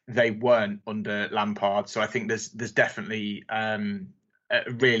they weren't under Lampard. So I think there's definitely a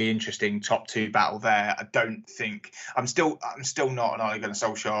really interesting top two battle there. I don't think I'm still not an Ole Gunnar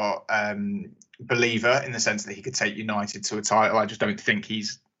Solskjaer believer in the sense that he could take United to a title. I just don't think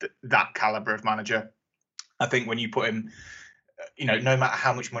he's that caliber of manager. I think when you put him, no matter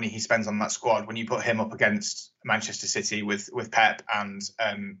how much money he spends on that squad, when you put him up against Manchester City with Pep and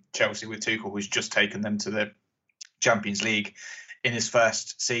Chelsea with Tuchel, who's just taken them to the Champions League in his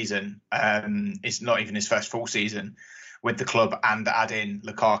first season, it's not even his first full season with the club, and add in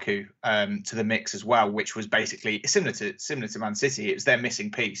Lukaku to the mix as well, which was basically similar to Man City. It was their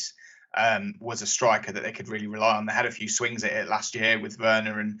missing piece. Was a striker that they could really rely on. They had a few swings at it last year with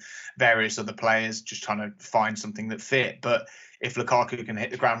Werner and various other players, just trying to find something that fit. But if Lukaku can hit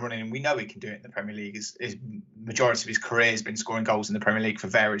the ground running, and we know he can do it in the Premier League, his majority of his career has been scoring goals in the Premier League for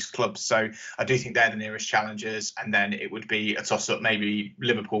various clubs. So I do think they're the nearest challengers. And then it would be a toss-up, maybe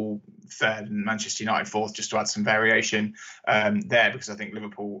Liverpool third and Manchester United fourth, just to add some variation there, because I think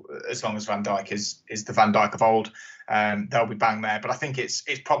Liverpool, as long as Van Dijk is the Van Dijk of old, they'll be bang there. But I think it's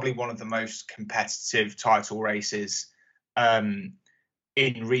probably one of the most competitive title races in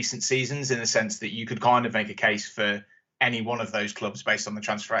recent seasons, in the sense that you could kind of make a case for any one of those clubs based on the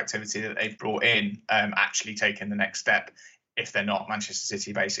transfer activity that they've brought in, actually taking the next step, if they're not Manchester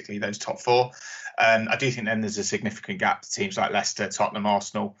City, basically those top four. I do think then there's a significant gap to teams like Leicester, Tottenham,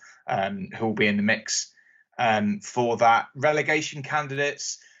 Arsenal, who will be in the mix for that. Relegation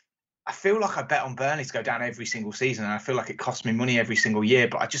candidates, I feel like I bet on Burnley to go down every single season, and I feel like it costs me money every single year,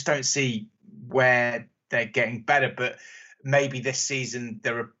 but I just don't see where they're getting better. But maybe this season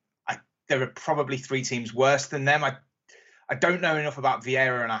there are probably three teams worse than them. I don't know enough about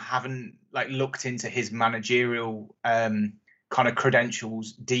Vieira, and I haven't looked into his managerial kind of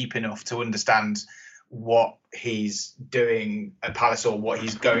credentials deep enough to understand what he's doing at Palace or what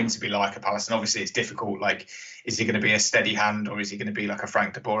he's going to be like at Palace. And obviously it's difficult. Is he going to be a steady hand, or is he going to be like a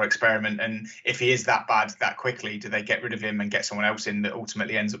Frank de Boer experiment? And if he is that bad that quickly, do they get rid of him and get someone else in that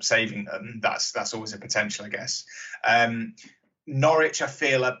ultimately ends up saving them? That's always a potential, I guess. Norwich, I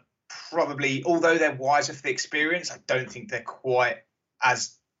feel, are probably, although they're wiser for the experience, I don't think they're quite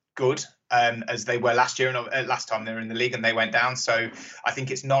as good as they were last year, and last time they were in the league and they went down. So I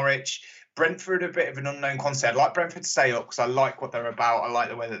think it's Norwich. Brentford, a bit of an unknown concept. I like Brentford to stay up because I like what they're about. I like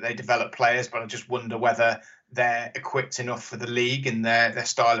the way that they develop players, but I just wonder whether they're equipped enough for the league and their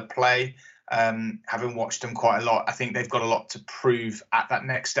style of play. Having watched them quite a lot, I think they've got a lot to prove at that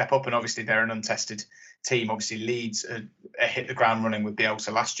next step up. And obviously they're an untested team. Obviously Leeds hit the ground running with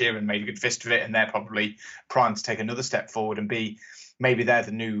Bielsa last year and made a good fist of it, and they're probably primed to take another step forward and maybe they're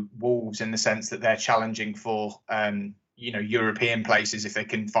the new Wolves, in the sense that they're challenging for European places if they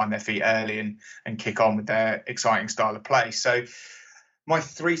can find their feet early and kick on with their exciting style of play. So my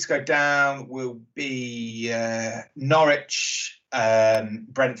three to go down will be Norwich,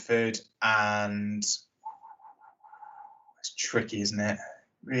 Brentford, and it's tricky, isn't it?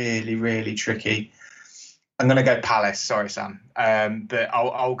 Really, really tricky. I'm going to go Palace. Sorry, Sam. But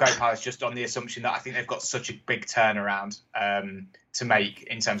I'll go Palace just on the assumption that I think they've got such a big turnaround to make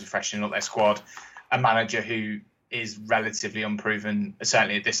in terms of freshening up their squad. A manager who is relatively unproven,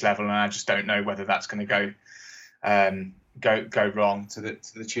 certainly at this level, and I just don't know whether that's going to go wrong to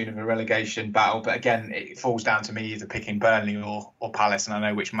the tune of a relegation battle. But again, it falls down to me either picking Burnley or Palace, and I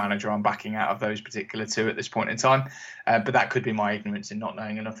know which manager I'm backing out of those particular two at this point in time. But that could be my ignorance in not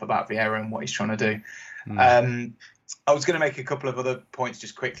knowing enough about Vieira and what he's trying to do. I was going to make a couple of other points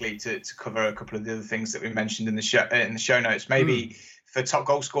just quickly to cover a couple of the other things that we mentioned in the show notes. Maybe for top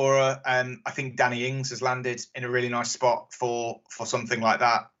goal scorer, I think Danny Ings has landed in a really nice spot for something like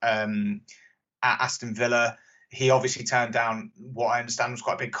that at Aston Villa. He obviously turned down what I understand was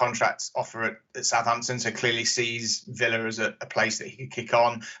quite a big contract offer at Southampton, so clearly sees Villa as a place that he could kick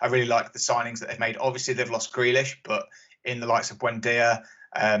on. I really like the signings that they've made. Obviously, they've lost Grealish, but in the likes of Buendia,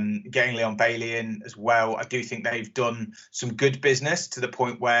 getting Leon Bailey in as well, I do think they've done some good business to the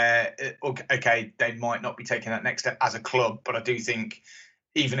point where, okay, they might not be taking that next step as a club, but I do think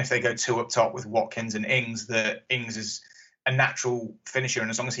even if they go two up top with Watkins and Ings, that Ings is a natural finisher, and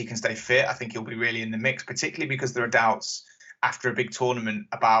as long as he can stay fit, I think he'll be really in the mix, particularly because there are doubts after a big tournament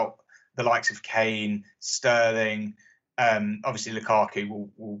about the likes of Kane, Sterling. Obviously Lukaku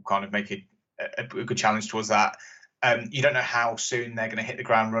will kind of make a good challenge towards that. You don't know how soon they're going to hit the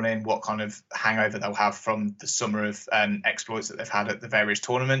ground running, what kind of hangover they'll have from the summer of exploits that they've had at the various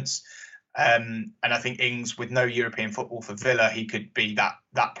tournaments. And I think Ings, with no European football for Villa, he could be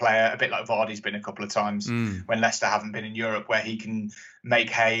that player, a bit like Vardy's been a couple of times when Leicester haven't been in Europe, where he can make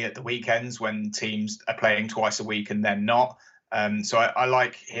hay at the weekends when teams are playing twice a week and then not. So I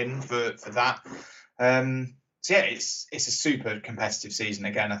like him for that. So yeah, it's a super competitive season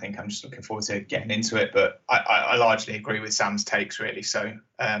again. I think I'm just looking forward to getting into it, but I largely agree with Sam's takes, really. So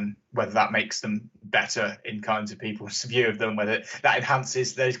whether that makes them better in kinds of people's view of them, whether that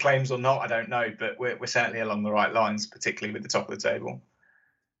enhances those claims or not, I don't know. But we're certainly along the right lines, particularly with the top of the table.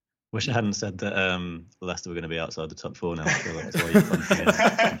 Wish I hadn't said that Leicester were going to be outside the top four now. I feel like that's why you're punching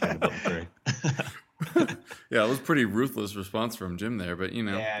the bottom three. Yeah, it was a pretty ruthless response from Jim there, but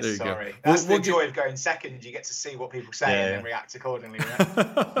Yeah, there you sorry. go. That's the joy of going second. You get to see what people say and then react accordingly. Right?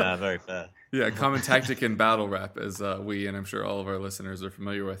 Yeah, very fair. Yeah, common tactic and battle rap, as we and I'm sure all of our listeners are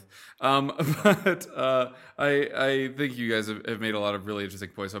familiar with. But I think you guys have made a lot of really interesting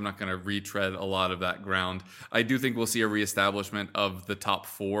points. So I'm not going to retread a lot of that ground. I do think we'll see a reestablishment of the top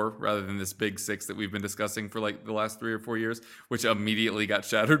four rather than this big six that we've been discussing for like the last 3 or 4 years, which immediately got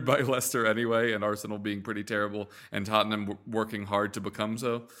shattered by Leicester anyway, and Arsenal being pretty terrible, and Tottenham working hard to become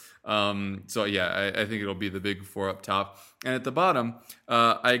so. So yeah, I think it'll be the big four up top. And at the bottom,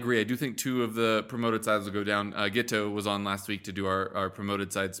 I agree. I do think 2 of the promoted sides will go down. Gito was on last week to do our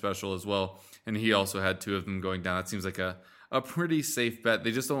promoted side special as well, and he also had 2 of them going down. That seems like a pretty safe bet.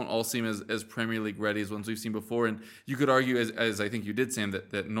 They just don't all seem as Premier League ready as ones we've seen before. And you could argue, as I think you did, Sam,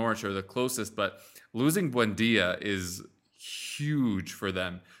 that Norwich are the closest, but losing Buendia is huge for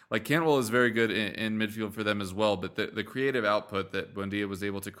them. Like, Cantwell is very good in midfield for them as well, but the creative output that Buendia was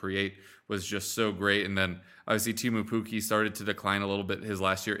able to create was just so great. And then obviously Timu Pukki started to decline a little bit his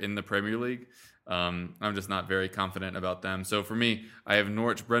last year in the Premier League. I'm just not very confident about them. So for me, I have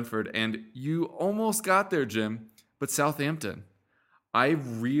Norwich, Brentford, and you almost got there, Jim, but Southampton. I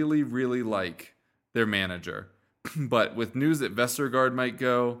really, really like their manager. But with news that Vestergaard might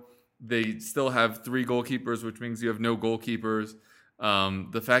go, they still have 3 goalkeepers, which means you have no goalkeepers.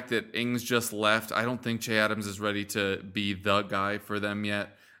 The fact that Ings just left, I don't think Che Adams is ready to be the guy for them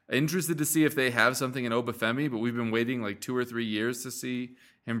yet. Interested to see if they have something in Obafemi, but we've been waiting like 2 or 3 years to see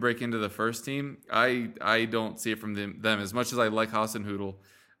him break into the first team. I don't see it from them as much as I like Hasenhüttl,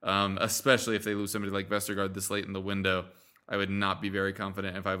 especially if they lose somebody like Vestergaard this late in the window. I would not be very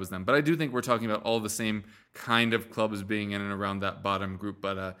confident if I was them. But I do think we're talking about all the same kind of clubs being in and around that bottom group.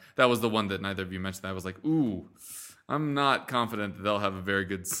 But that was the one that neither of you mentioned. I was like, ooh, I'm not confident that they'll have a very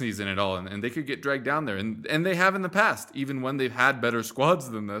good season at all. And they could get dragged down there. And they have in the past, even when they've had better squads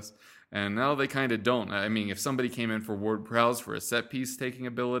than this. And now they kind of don't. I mean, if somebody came in for Ward-Prowse for a set-piece taking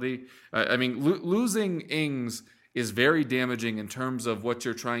ability, losing Ings is very damaging in terms of what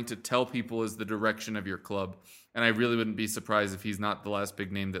you're trying to tell people is the direction of your club. And I really wouldn't be surprised if he's not the last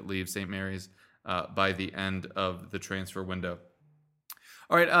big name that leaves St. Mary's by the end of the transfer window.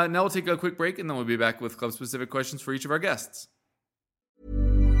 All right, now we'll take a quick break, and then we'll be back with club-specific questions for each of our guests.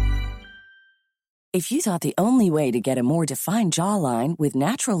 If you thought the only way to get a more defined jawline with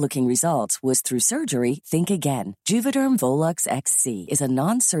natural-looking results was through surgery, think again. Juvederm Volux XC is a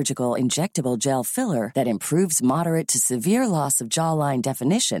non-surgical injectable gel filler that improves moderate to severe loss of jawline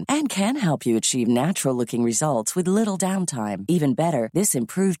definition and can help you achieve natural-looking results with little downtime. Even better, this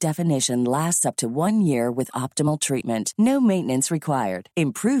improved definition lasts up to 1 year with optimal treatment. No maintenance required.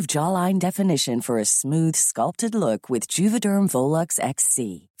 Improve jawline definition for a smooth, sculpted look with Juvederm Volux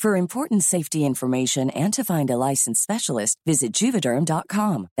XC. For important safety information and to find a licensed specialist, visit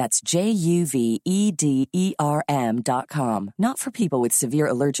Juvederm.com. That's Juvederm.com. Not for people with severe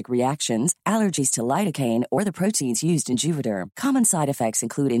allergic reactions, allergies to lidocaine, or the proteins used in Juvederm. Common side effects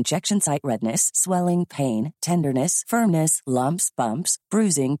include injection site redness, swelling, pain, tenderness, firmness, lumps, bumps,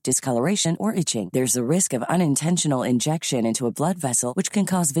 bruising, discoloration, or itching. There's a risk of unintentional injection into a blood vessel, which can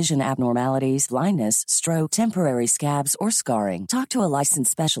cause vision abnormalities, blindness, stroke, temporary scabs, or scarring. Talk to a licensed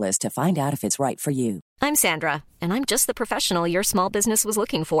specialist to find out if it's right for you. I'm Sandra, and I'm just the professional your small business was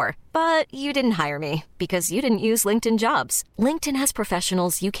looking for. But you didn't hire me because you didn't use LinkedIn Jobs. LinkedIn has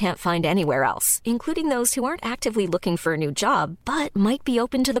professionals you can't find anywhere else, including those who aren't actively looking for a new job, but might be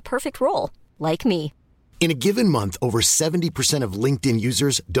open to the perfect role, like me. In a given month, over 70% of LinkedIn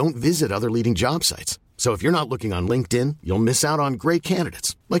users don't visit other leading job sites. So if you're not looking on LinkedIn, you'll miss out on great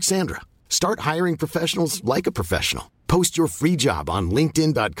candidates like Sandra. Start hiring professionals like a professional. Post your free job on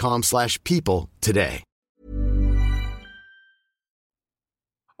linkedin.com/people today.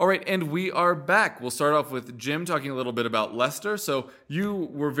 All right, and we are back. We'll start off with Jim talking a little bit about Leicester. So you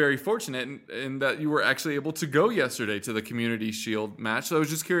were very fortunate in that you were actually able to go yesterday to the Community Shield match. So I was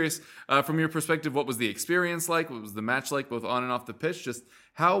just curious, from your perspective, what was the experience like? What was the match like, both on and off the pitch? Just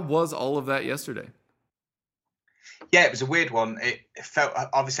how was all of that yesterday? Yeah, it was a weird one. It felt,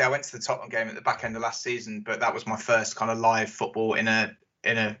 obviously I went to the Tottenham game at the back end of last season, but that was my first kind of live football in a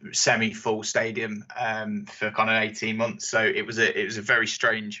semi-full stadium for kind of 18 months. So it was a very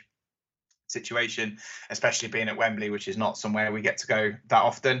strange situation, especially being at Wembley, which is not somewhere we get to go that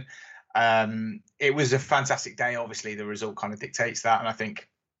often. It was a fantastic day. Obviously, the result kind of dictates that. And I think,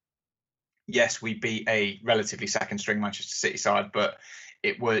 yes, we beat a relatively second-string Manchester City side, but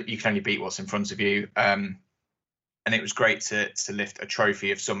you can only beat what's in front of you. And it was great to lift a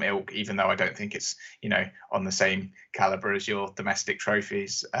trophy of some ilk, even though I don't think it's, on the same caliber as your domestic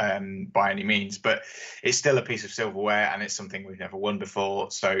trophies by any means. But it's still a piece of silverware, and it's something we've never won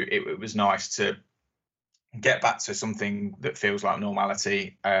before. So it was nice to get back to something that feels like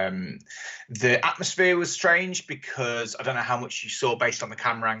normality. The atmosphere was strange because I don't know how much you saw based on the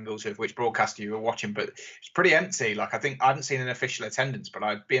camera angles of which broadcaster you were watching, but it's pretty empty. Like, I think I hadn't seen an official attendance, but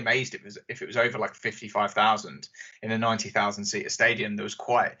I'd be amazed if it was over like 55,000 in a 90,000 seater stadium.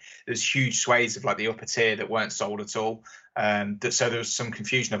 There's huge swathes of like the upper tier that weren't sold at all. So there was some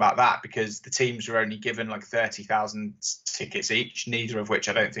confusion about that because the teams were only given like 30,000 tickets each, neither of which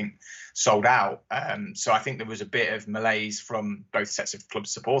I don't think sold out. So I think there was a bit of malaise from both sets of club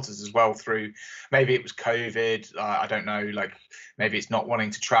supporters as well through, maybe it was COVID, I don't know, like maybe it's not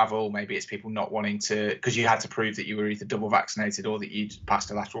wanting to travel, maybe it's people not wanting to, because you had to prove that you were either double vaccinated or that you'd passed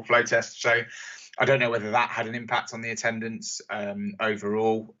a lateral flow test. So I don't know whether that had an impact on the attendance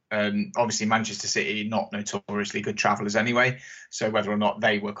overall. Obviously, Manchester City, not notoriously good travellers anyway. So whether or not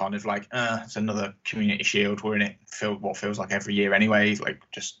they were kind of like, it's another Community Shield, we're in it what feels like every year anyway, like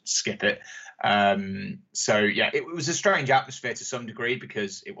just skip it. So yeah, it was a strange atmosphere to some degree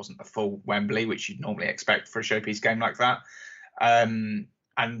because it wasn't a full Wembley, which you'd normally expect for a showpiece game like that.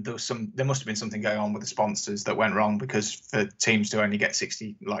 And there must have been something going on with the sponsors that went wrong, because for teams to only get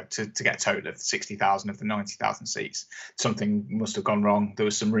 60, like to get a total of 60,000 of the 90,000 seats, something must have gone wrong. There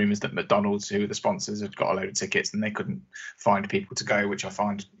was some rumours that McDonald's, who were the sponsors, had got a load of tickets and they couldn't find people to go, which I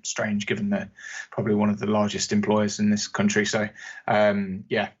find strange given they're probably one of the largest employers in this country. So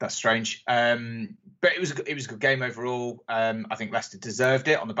yeah, that's strange. But it was a good game overall. I think Leicester deserved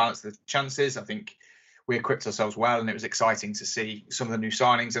it on the balance of the chances. I think we equipped ourselves well, and it was exciting to see some of the new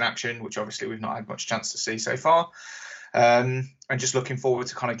signings in action, which obviously we've not had much chance to see so far. And just looking forward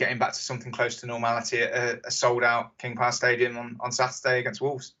to kind of getting back to something close to normality at a sold-out King Power Stadium on Saturday against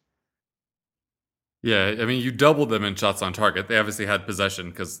Wolves. Yeah, I mean, you doubled them in shots on target. They obviously had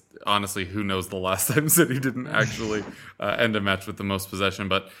possession because, honestly, who knows the last time City didn't actually end a match with the most possession.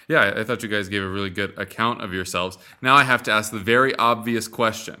 But yeah, I thought you guys gave a really good account of yourselves. Now I have to ask the very obvious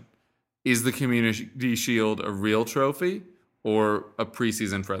question. Is the Community Shield a real trophy or a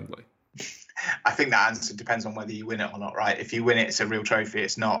preseason friendly? I think that answer depends on whether you win it or not, right? If you win it, it's a real trophy.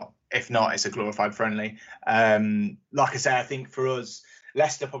 It's not. If not, it's a glorified friendly. Like I say, I think for us,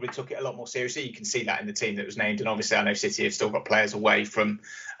 Leicester probably took it a lot more seriously. You can see that in the team that was named. And obviously, I know City have still got players away from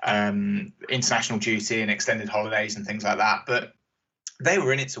international duty and extended holidays and things like that. But they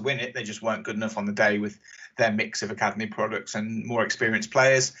were in it to win it. They just weren't good enough on the day with their mix of academy products and more experienced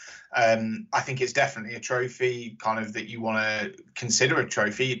players. I think it's definitely a trophy, kind of, that you want to consider a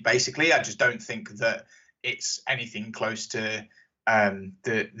trophy. Basically, I just don't think that it's anything close to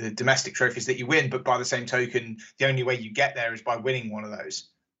the domestic trophies that you win. But by the same token, the only way you get there is by winning one of those.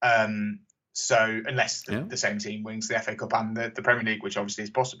 So unless the same team wins the FA Cup and the Premier League, which obviously is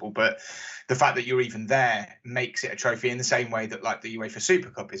possible, but the fact that you're even there makes it a trophy in the same way that like the UEFA Super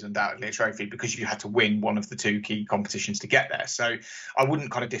Cup is undoubtedly a trophy because you had to win one of the two key competitions to get there. So I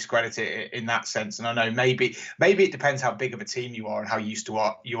wouldn't kind of discredit it in that sense. And I know maybe it depends how big of a team you are and how used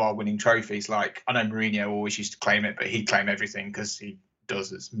to you are winning trophies. Like I know Mourinho always used to claim it, but he'd claim everything because he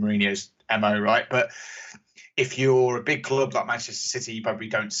does. It's Mourinho's MO, right? But if you're a big club like Manchester City, you probably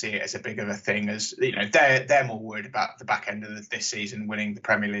don't see it as a big of a thing as, you know, they're more worried about the back end of this season, winning the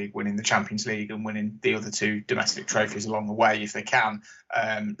Premier League, winning the Champions League and winning the other two domestic trophies along the way if they can.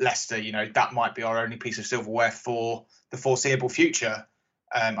 Leicester, you know, that might be our only piece of silverware for the foreseeable future.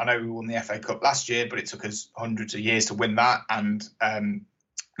 I know we won the FA Cup last year, but it took us hundreds of years to win that. And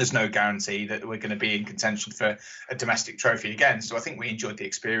there's no guarantee that we're going to be in contention for a domestic trophy again. So I think we enjoyed the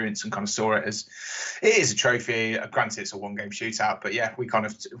experience and kind of saw it as it is a trophy. Granted, it's a one-game shootout, but yeah, we kind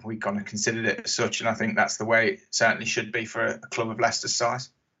of considered it as such, and I think that's the way it certainly should be for a club of Leicester's size.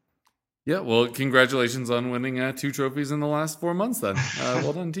 Yeah, well, congratulations on winning 2 trophies in the last 4 months then.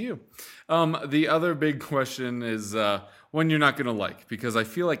 Well done to you. The other big question is one you're not going to like, because I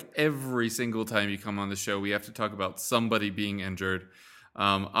feel like every single time you come on the show, we have to talk about somebody being injured.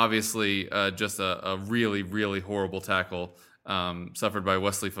 Obviously, just a really, really horrible tackle suffered by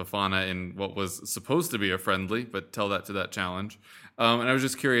Wesley Fofana in what was supposed to be a friendly, but tell that to that challenge. And I was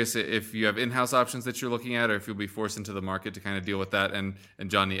just curious if you have in-house options that you're looking at, or if you'll be forced into the market to kind of deal with that and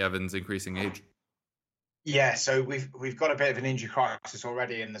Johnny Evans' increasing age. Yeah, so we've got a bit of an injury crisis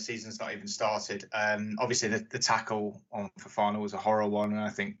already, and the season's not even started. Obviously, the tackle on Fofana was a horror one, and I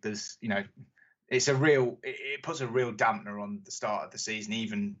think there's, it puts a real dampener on the start of the season,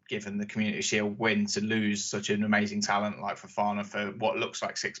 even given the Community Shield win, to lose such an amazing talent like Fofana for what looks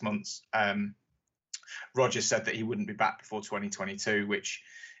like 6 months. Rodgers said that he wouldn't be back before 2022, which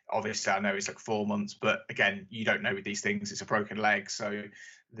obviously I know is like 4 months, but again, you don't know with these things. It's a broken leg, so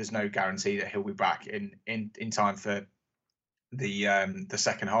there's no guarantee that he'll be back in time for the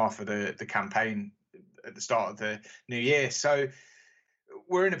second half of the campaign at the start of the new year. So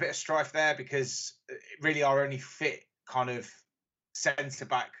we're in a bit of strife there, because really our only fit kind of centre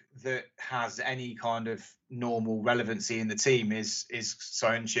back that has any kind of normal relevancy in the team is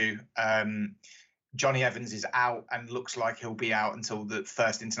Soyuncu. Johnny Evans is out and looks like he'll be out until the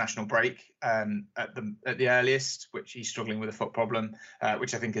first international break at the earliest, which he's struggling with a foot problem,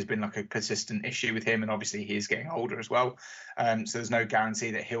 which I think has been like a persistent issue with him. And obviously he is getting older as well. So there's no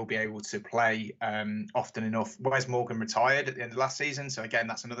guarantee that he'll be able to play often enough. Wes Morgan retired at the end of last season. So again,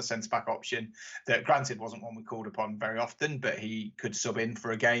 that's another centre-back option that granted wasn't one we called upon very often, but he could sub in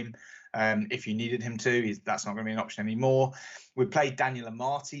for a game. If you needed him to. That's not going to be an option anymore. We played Daniel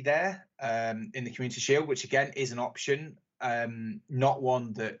Amati there in the Community Shield, which again is an option, not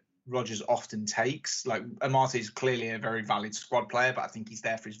one that Rodgers often takes. Like, Amati is clearly a very valid squad player, but I think he's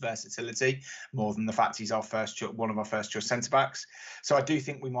there for his versatility more than the fact he's one of our first choice centre backs. So I do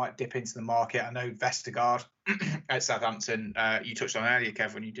think we might dip into the market. I know Vestergaard at Southampton, you touched on earlier,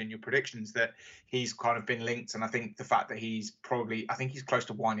 Kev, when you're doing your predictions, that he's kind of been linked. And I think the fact that he's close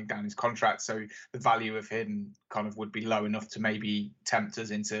to winding down his contract. So the value of him kind of would be low enough to maybe tempt us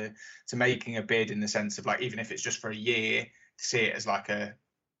into making a bid, in the sense of, like, even if it's just for a year, to see it as like a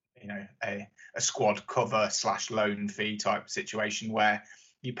squad cover / loan fee type situation, where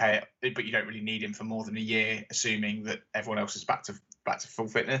you pay it, but you don't really need him for more than a year, assuming that everyone else is back to full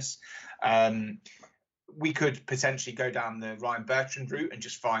fitness. We could potentially go down the Ryan Bertrand route and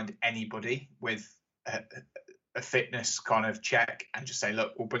just find anybody with a fitness kind of check and just say,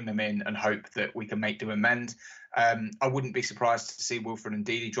 look, we'll bring them in and hope that we can make do amend. I wouldn't be surprised to see Wilfred and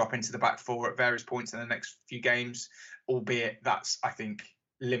Ndidi drop into the back four at various points in the next few games, albeit that's, I think,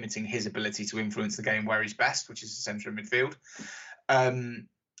 limiting his ability to influence the game where he's best, which is the centre of midfield.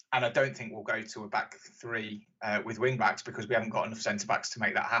 And I don't think we'll go to a back three with wing backs, because we haven't got enough centre backs to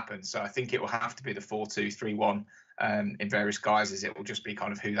make that happen. So I think it will have to be the 4-2-3-1 in various guises. It will just be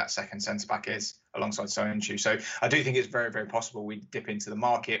kind of who that second centre back is alongside Soyuncu. So I do think it's very, very possible we dip into the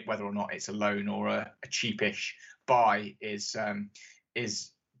market. Whether or not it's a loan or a cheapish buy is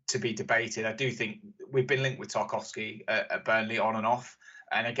to be debated. I do think we've been linked with Tarkowski at Burnley on and off.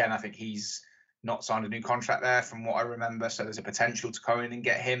 And again, I think he's not signed a new contract there from what I remember. So there's a potential to go in and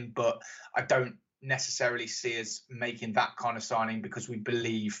get him. But I don't necessarily see us making that kind of signing, because we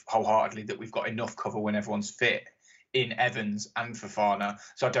believe wholeheartedly that we've got enough cover when everyone's fit in Evans and Fofana.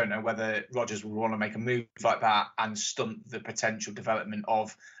 So I don't know whether Rodgers will want to make a move like that and stunt the potential development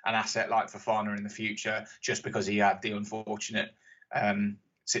of an asset like Fofana in the future, just because he had the unfortunate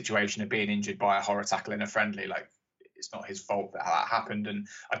situation of being injured by a horror tackle in a friendly. Like, it's not his fault that happened, and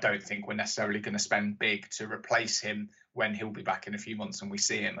I don't think we're necessarily going to spend big to replace him when he'll be back in a few months and we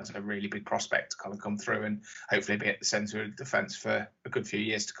see him as a really big prospect to kind of come through and hopefully be at the centre of defence for a good few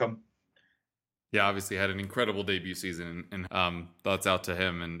years to come. Yeah, obviously had an incredible debut season, and thoughts out to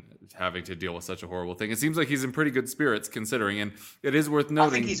him and having to deal with such a horrible thing. It seems like he's in pretty good spirits considering, and it is worth noting.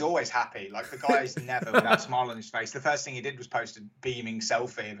 I think he's always happy. Like, the guy's never with that smile on his face. The first thing he did was post a beaming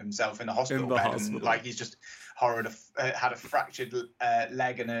selfie of himself in the hospital bed. And, like, he's just had a fractured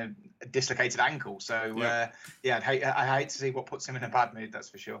leg and a dislocated ankle. So, I hate to see what puts him in a bad mood, that's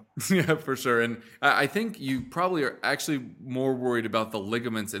for sure. Yeah, for sure. And I think you probably are actually more worried about the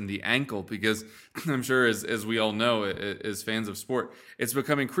ligaments in the ankle, because I'm sure, as we all know, as fans of sport, it's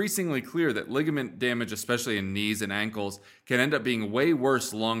become increasingly clear that ligament damage, especially in knees and ankles, can end up being way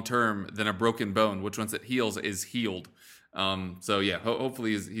worse long-term than a broken bone, which once it heals is healed. So yeah,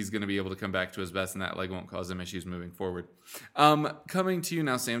 hopefully he's going to be able to come back to his best, and that leg won't cause him issues moving forward. Coming to you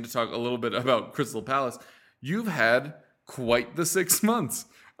now, Sam, to talk a little bit about Crystal Palace. You've had quite the 6 months.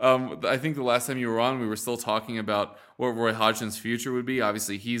 I think the last time you were on, we were still talking about what Roy Hodgson's future would be.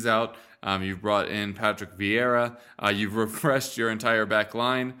 Obviously, he's out. You've brought in Patrick Vieira. You've refreshed your entire back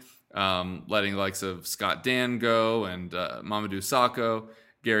line, letting the likes of Scott Dan go and Mamadou Sakho,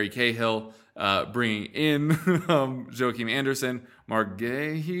 Gary Cahill, bringing in Joachim Anderson, Mark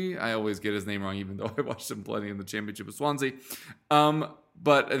Gahey. I always get his name wrong, even though I watched him plenty in the championship with Swansea.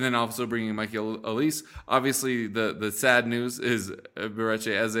 And then also bringing Michael Elise. Obviously, the sad news is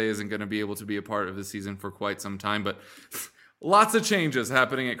Berechi Eze isn't going to be able to be a part of the season for quite some time. But lots of changes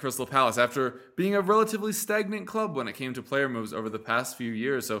happening at Crystal Palace after being a relatively stagnant club when it came to player moves over the past few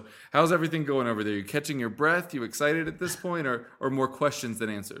years. So how's everything going over there? You catching your breath? You excited at this point, or more questions than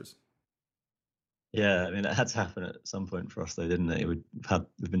answers? Yeah, I mean, it had to happen at some point for us, though, didn't it?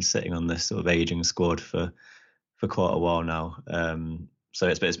 We've been sitting on this sort of aging squad for quite a while now. So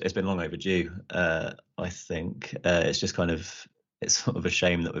it's been long overdue. I think it's just it's sort of a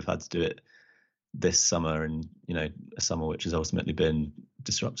shame that we've had to do it this summer, and a summer which has ultimately been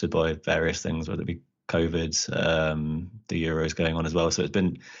disrupted by various things, whether it be COVID, the Euros going on as well. So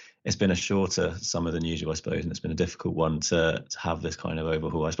it's been a shorter summer than usual, I suppose, and it's been a difficult one to have this kind of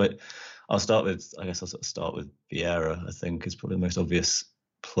overhaul. I suppose I'll start with Vieira. I think is probably the most obvious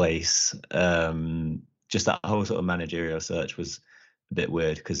place. Just that whole sort of managerial search was a bit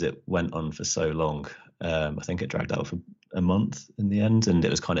weird because it went on for so long. I think it dragged out for a month in the end, and it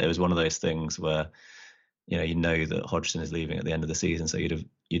was one of those things where you know that Hodgson is leaving at the end of the season, so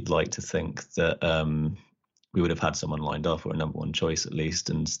you'd like to think that we would have had someone lined up, or a number one choice at least,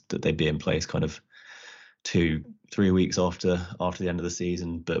 and that they'd be in place kind of 2-3 weeks after the end of the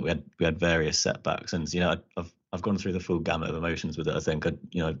season. But we had various setbacks, and I've gone through the full gamut of emotions with it. I think I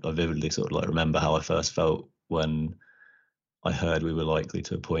vividly sort of remember how I first felt when I heard we were likely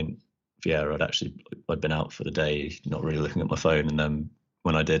to appoint Vieira. I'd been out for the day, not really looking at my phone, and then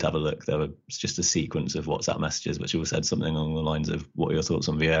when I did have a look, there was just a sequence of WhatsApp messages which all said something along the lines of, "What are your thoughts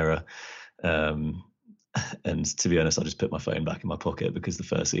on Vieira?" And to be honest, I just put my phone back in my pocket because the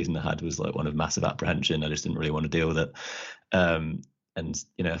first season I had was one of massive apprehension. I just didn't really want to deal with it. And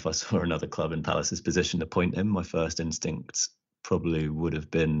if I saw another club in Palace's position to appoint him, my first instinct probably would have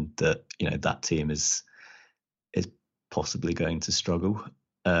been that that team is possibly going to struggle.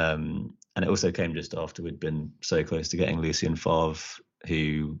 And it also came just after we'd been so close to getting Lucien Favre,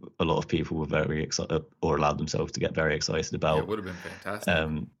 who a lot of people were very excited, or allowed themselves to get very excited about. Yeah, it would have been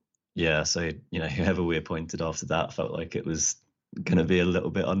fantastic. So whoever we appointed after that felt like it was going to be a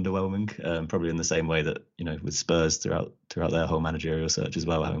little bit underwhelming, probably in the same way that with Spurs throughout their whole managerial search as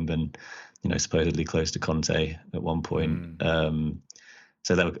well, having been supposedly close to Conte at one point.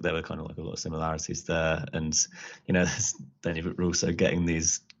 So there were kind of a lot of similarities there, and then you're also getting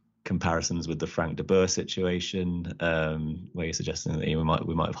these comparisons with the Frank de Boer situation, where you're suggesting that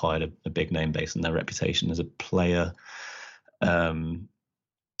we might have hired a big name based on their reputation as a player.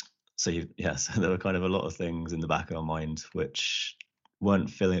 So there were kind of a lot of things in the back of our mind which weren't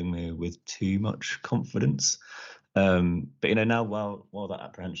filling me with too much confidence. But now while that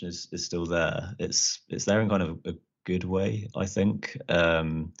apprehension is still there, it's there in kind of a good way, I think.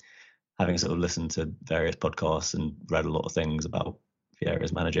 Having sort of listened to various podcasts and read a lot of things about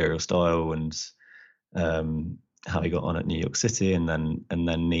Vieira's managerial style and how he got on at New York City and then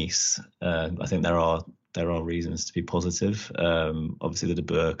Nice, I think there are reasons to be positive. Obviously, the De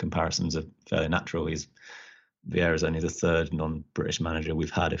Boer comparisons are fairly natural. Vieira's only the third non-British manager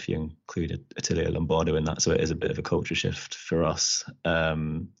we've had, if you include Attilio Lombardo in that, so it is a bit of a culture shift for us.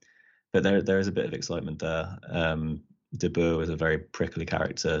 But there is a bit of excitement there. De Boer was a very prickly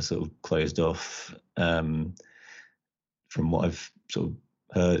character, sort of closed off. From what I've sort of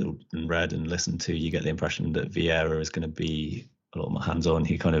heard and read and listened to, you get the impression that Vieira is going to be a lot more hands-on.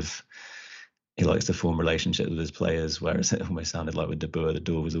 He likes to form relationships with his players, whereas it almost sounded like with De Boer, the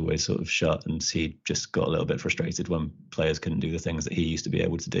door was always sort of shut, and he just got a little bit frustrated when players couldn't do the things that he used to be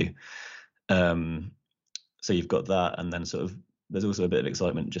able to do. So you've got that, and then sort of there's also a bit of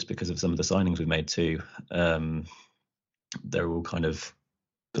excitement just because of some of the signings we've made too. They're all kind of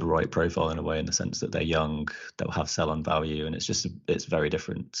the right profile in a way, in the sense that they're young, they'll have sell-on value, and it's very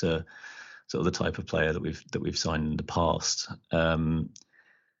different to sort of the type of player that we've signed in the past.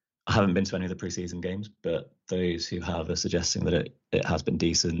 I haven't been to any of the pre-season games, but those who have are suggesting that it has been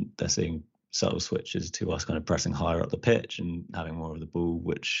decent. They're seeing subtle switches to us kind of pressing higher up the pitch and having more of the ball,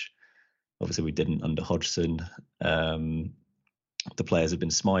 which obviously we didn't under Hodgson. The players have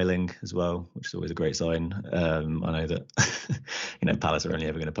been smiling as well, which is always a great sign. I know that Palace are only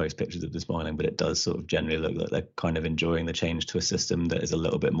ever going to post pictures of them smiling, but it does sort of generally look like they're kind of enjoying the change to a system that is a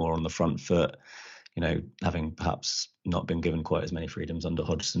little bit more on the front foot. having perhaps not been given quite as many freedoms under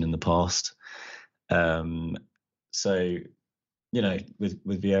Hodgson in the past. So,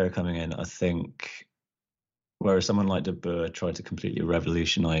 with Vieira coming in, I think whereas someone like De Boer tried to completely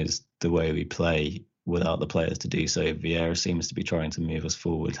revolutionise the way we play without the players to do so, Vieira seems to be trying to move us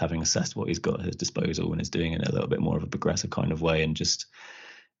forward, having assessed what he's got at his disposal and is doing it in a little bit more of a progressive kind of way and just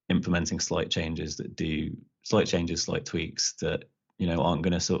implementing slight changes, slight tweaks that, aren't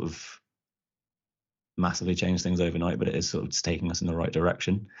going to sort of massively change things overnight, but it is sort of just taking us in the right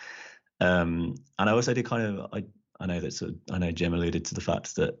direction. And I also do I know Jim alluded to the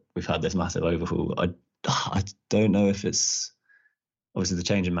fact that we've had this massive overhaul. I don't know if it's, obviously the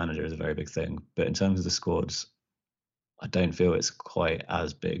change in manager is a very big thing, but in terms of the squads, I don't feel it's quite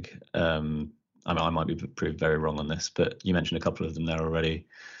as big. I might be proved very wrong on this, but you mentioned a couple of them there already,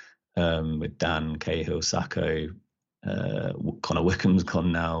 with Dan, Cahill, Sacco, Connor Wickham's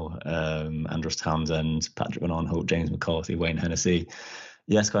gone now, Andros Townsend, Patrick Van Aanholt, James McCarthy, Wayne Hennessy.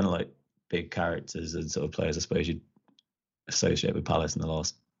 Yes, kind of like big characters and sort of players I suppose you'd associate with Palace in the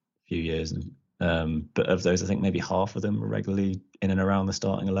last few years. But of those, I think maybe half of them were regularly in and around the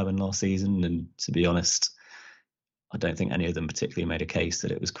starting 11 last season. And to be honest, I don't think any of them particularly made a case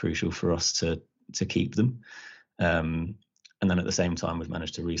that it was crucial for us to keep them. And then at the same time, we've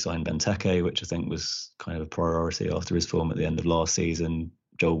managed to re-sign Benteke, which I think was kind of a priority after his form at the end of last season.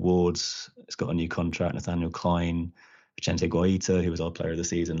 Joel Ward's has got a new contract, Nathaniel Klein, Vicente Guaita, who was our player of the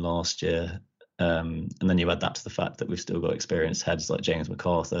season last year. And then you add that to the fact that we've still got experienced heads like James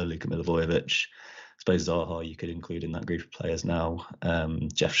MacArthur, Luka Milivojevic. I suppose Zaha you could include in that group of players now.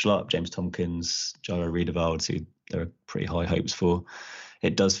 Jeff Schlupp, James Tompkins, Jairo Riedewald, who there are pretty high hopes for.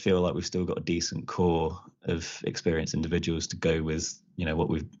 It does feel like we've still got a decent core of experienced individuals to go with, what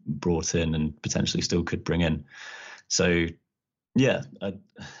we've brought in and potentially still could bring in. So, yeah,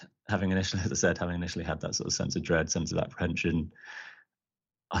 having initially had that sort of sense of dread, sense of apprehension,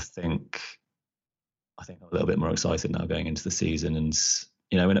 I think I'm a little bit more excited now going into the season. And,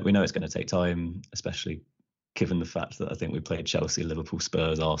 we know it's going to take time, especially given the fact that I think we played Chelsea, Liverpool,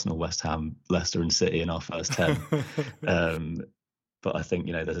 Spurs, Arsenal, West Ham, Leicester and City in our first 10. But I think,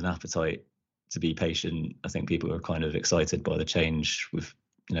 there's an appetite to be patient. I think people are kind of excited by the change. We've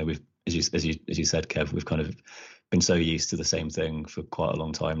as you said, Kev, we've kind of been so used to the same thing for quite a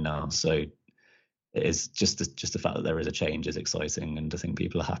long time now. So it is just the fact that there is a change is exciting, and I think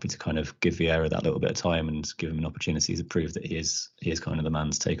people are happy to kind of give Vieira that little bit of time and give him an opportunity to prove that he is kind of the man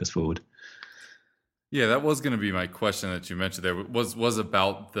to take us forward. Yeah, that was going to be my question that you mentioned there, was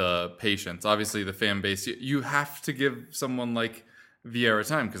about the patience. Obviously, the fan base, you have to give someone like Vieira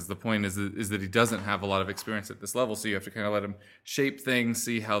time, because the point is that he doesn't have a lot of experience at this level, so you have to kind of let him shape things,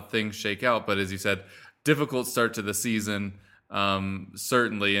 see how things shake out. But as you said, difficult start to the season,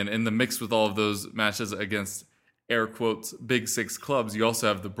 certainly, and in the mix with all of those matches against air quotes big six clubs, you also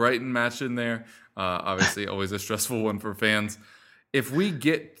have the Brighton match in there, obviously always a stressful one for fans. If we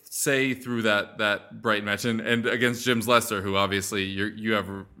get, say, through that Brighton match and against Jim's Leicester, who obviously you have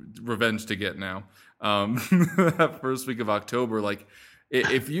revenge to get now, that first week of October, like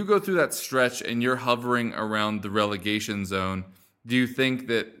if you go through that stretch and you're hovering around the relegation zone, do you think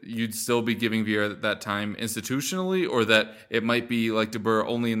that you'd still be giving Vieira that time institutionally, or that it might be like De Boer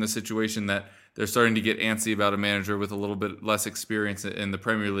only in the situation that they're starting to get antsy about a manager with a little bit less experience in the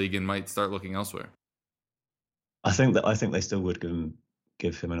Premier League and might start looking elsewhere? I think they still would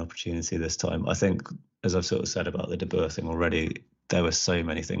give him an opportunity this time. I think, as I've sort of said about the De Boer thing already, there were so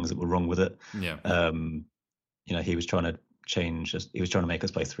many things that were wrong with it. Yeah. He was trying to change. He was trying to make us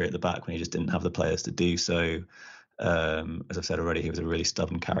play three at the back when he just didn't have the players to do so. As I've said already, he was a really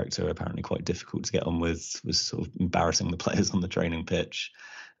stubborn character, apparently quite difficult to get on with, was sort of embarrassing the players on the training pitch.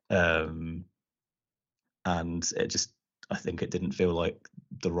 And I think it didn't feel like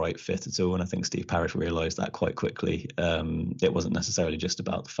the right fit at all. And I think Steve Parish realised that quite quickly. It wasn't necessarily just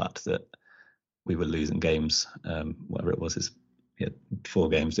about the fact that we were losing games, whatever it was. He had 4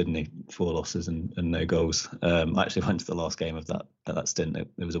 games, didn't he? 4 losses and no goals. I actually went to the last game of that stint. It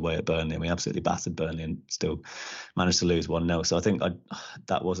was away at Burnley, and we absolutely battered Burnley and still managed to lose 1-0. So I think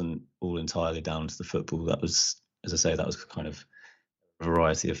that wasn't all entirely down to the football. That was, as I say, that was kind of a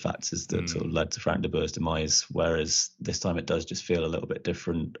variety of factors that sort of led to Frank de Boer's demise. Whereas this time it does just feel a little bit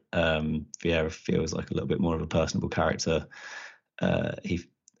different. Vieira feels like a little bit more of a personable character.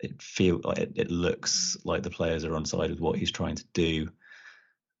 It looks like the players are on side with what he's trying to do.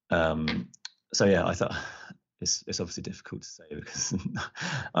 So yeah, I thought it's obviously difficult to say because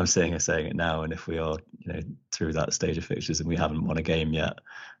I'm saying it now, and if we are through that stage of fixtures and we haven't won a game yet,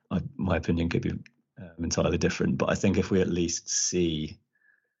 my opinion could be entirely different. But I think if we at least see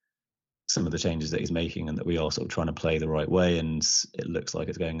some of the changes that he's making, and that we are sort of trying to play the right way, and it looks like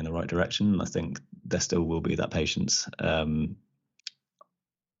it's going in the right direction. I think there still will be that patience. I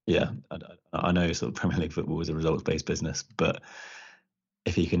know sort of Premier League football is a results-based business, but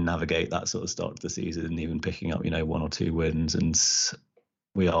if he can navigate that sort of start to the season, even picking up, 1 or 2 wins, and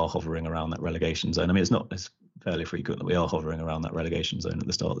we are hovering around that relegation zone. I mean, it's fairly frequent that we are hovering around that relegation zone at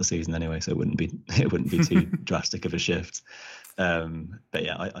the start of the season anyway, so it wouldn't be too drastic of a shift. But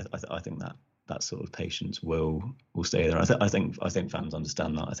yeah, I think that sort of patience will stay there. I think fans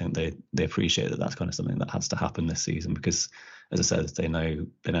understand that. I think they appreciate that that's kind of something that has to happen this season, because, as I said, they know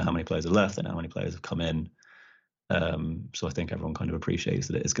how many players are left, they know how many players have come in. So I think everyone kind of appreciates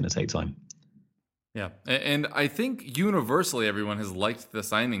that it is going to take time. Yeah, and I think universally everyone has liked the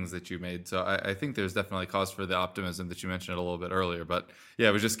signings that you made. So I think there's definitely cause for the optimism that you mentioned a little bit earlier. But yeah,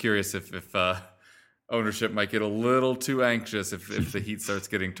 I was just curious if ownership might get a little too anxious if the heat starts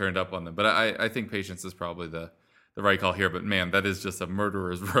getting turned up on them. But I think patience is probably the right call here. But man, that is just a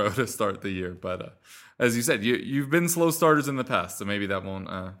murderer's row to start the year. But as you said, you've been slow starters in the past, so maybe that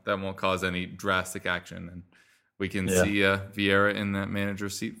won't cause any drastic action, and we can see Vieira in that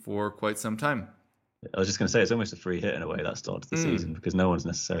manager's seat for quite some time. I was just going to say, it's almost a free hit in a way, that start to the season, because no one's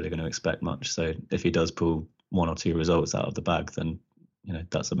necessarily going to expect much. So if he does pull 1 or 2 results out of the bag, then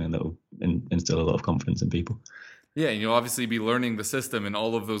that's something that will instill a lot of confidence in people. Yeah, and you'll obviously be learning the system in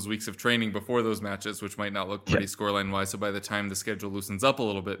all of those weeks of training before those matches, which might not look pretty scoreline-wise. So by the time the schedule loosens up a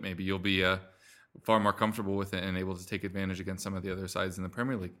little bit, maybe you'll be far more comfortable with it and able to take advantage against some of the other sides in the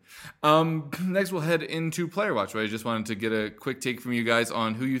Premier League. Next, we'll head into Player Watch, where I just wanted to get a quick take from you guys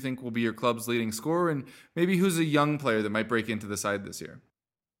on who you think will be your club's leading scorer, and maybe who's a young player that might break into the side this year.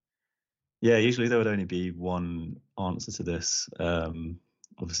 Yeah, usually there would only be one answer to this.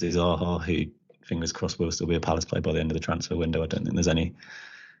 Obviously, Zaha, who, fingers crossed, will still be a Palace player by the end of the transfer window. I don't think there's any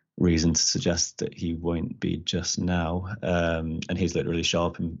reason to suggest that he won't be just now. And he's looked really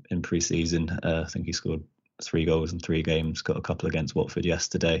sharp in pre-season. I think he scored 3 goals in 3 games, got a couple against Watford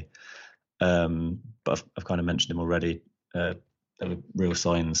yesterday. But I've kind of mentioned him already. There were real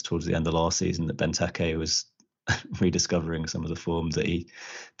signs towards the end of last season that Benteke was rediscovering some of the form that he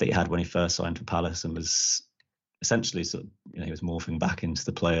had when he first signed for Palace, and was essentially sort of, he was morphing back into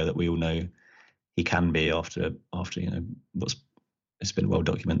the player that we all know he can be after it's been well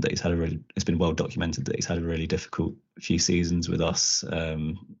documented that he's had a really difficult few seasons with us.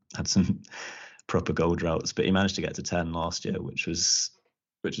 Had some proper goal droughts, but he managed to get to 10 last year, which was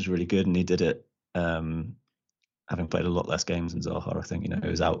really good, and he did it having played a lot less games than Zaha. I think he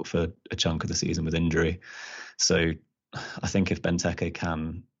was out for a chunk of the season with injury. So I think if Benteke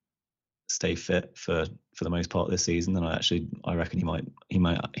can stay fit for the most part of this season, then I reckon he might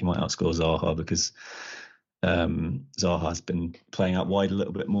outscore Zaha, because Zaha has been playing out wide a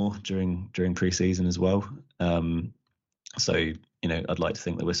little bit more during pre-season as well. So I'd like to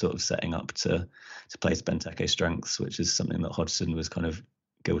think that we're sort of setting up to play to Benteke's strengths, which is something that Hodgson was kind of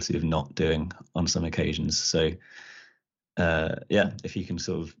guilty of not doing on some occasions. So if he can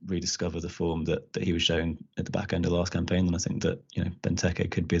sort of rediscover the form that he was showing at the back end of last campaign, then I think that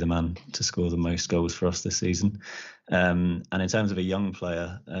Benteke could be the man to score the most goals for us this season. And in terms of a young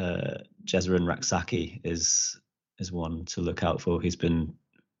player, Jezrin Raksaki is one to look out for. He's been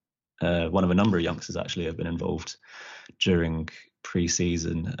one of a number of youngsters actually have been involved during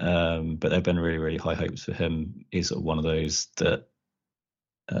pre-season, but there have been really, really high hopes for him. He's sort of one of those that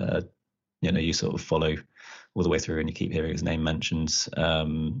you sort of follow all the way through, and you keep hearing his name mentioned.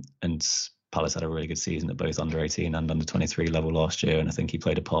 And Palace had a really good season at both under 18 and under 23 level last year, and I think he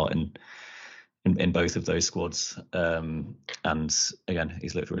played a part in both of those squads. And again,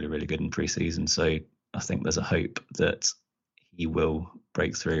 he's looked really, really good in pre-season. So I think there's a hope that he will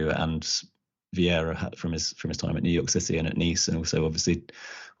break through. And Vieira, from his time at New York City and at Nice, and also obviously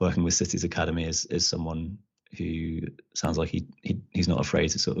working with City's academy, is someone who sounds like he's not afraid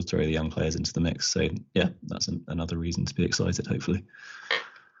to sort of throw the young players into the mix. So yeah, that's another reason to be excited, hopefully.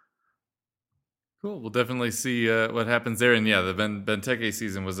 Cool. We'll definitely see what happens there. And yeah, the Benteke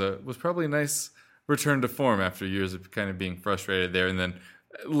season was probably a nice return to form after years of kind of being frustrated there. And then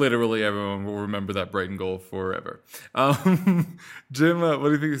literally everyone will remember that Brighton goal forever. Jim, what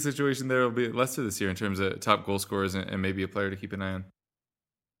do you think the situation there will be at Leicester this year in terms of top goal scorers and maybe a player to keep an eye on?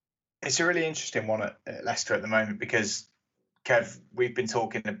 It's a really interesting one at Leicester at the moment, because Kev, we've been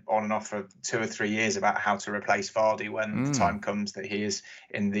talking on and off for 2 or 3 years about how to replace Vardy when the time comes that he is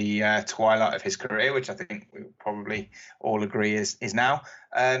in the twilight of his career, which I think we probably all agree is now.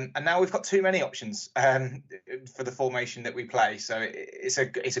 And now we've got too many options for the formation that we play. So it's a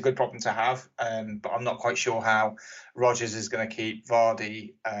good problem to have. But I'm not quite sure how Rodgers is going to keep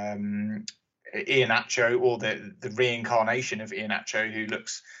Vardy, Iheanacho, or the reincarnation of Iheanacho, who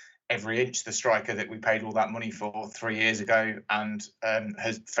looks every inch the striker that we paid all that money for 3 years ago, and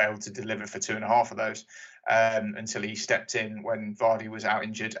has failed to deliver for 2.5 of those until he stepped in when Vardy was out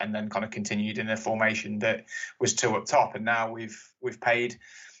injured, and then kind of continued in a formation that was 2 up top. And now we've paid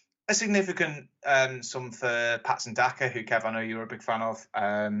a significant sum for Patson Daka, who, Kev, I know you're a big fan of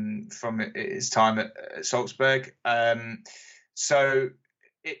from his time at Salzburg. So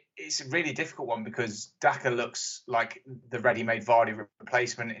it's a really difficult one because Daka looks like the ready-made Vardy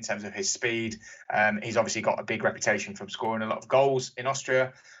replacement in terms of his speed. He's obviously got a big reputation from scoring a lot of goals in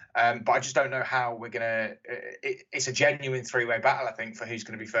Austria. But I just don't know how we're going to... It's a genuine three-way battle, I think, for who's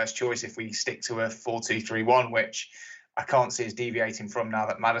going to be first choice if we stick to a 4-2-3-1, which I can't see us deviating from now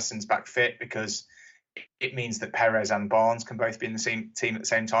that Maddison's back fit, because it means that Perez and Barnes can both be in the same team at the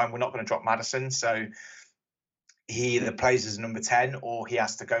same time. We're not going to drop Maddison, so he either plays as number 10 or he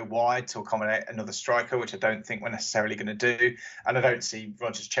has to go wide to accommodate another striker, which I don't think we're necessarily going to do. And I don't see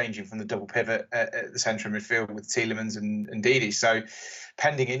Rodgers changing from the double pivot at the centre of midfield with Tielemans and Ndidi. So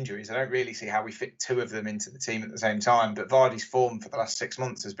pending injuries, I don't really see how we fit 2 of them into the team at the same time. But Vardy's form for the last 6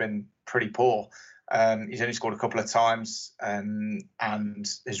 months has been pretty poor. He's only scored a couple of times and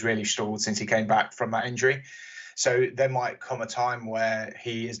has really struggled since he came back from that injury. So there might come a time where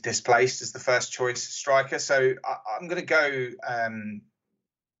he is displaced as the first choice striker. So I'm going to go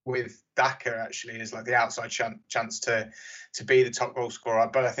with Daka, actually, as like the outside chance to be the top goal scorer.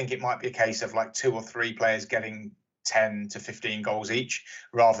 But I think it might be a case of like 2 or 3 players getting 10 to 15 goals each,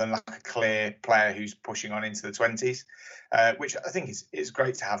 rather than like a clear player who's pushing on into the 20s, which I think is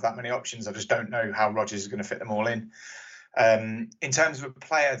great to have that many options. I just don't know how Rodgers is going to fit them all in. In terms of a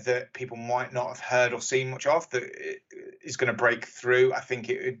player that people might not have heard or seen much of that is going to break through, I think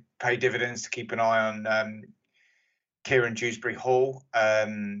it would pay dividends to keep an eye on Kieran Dewsbury-Hall,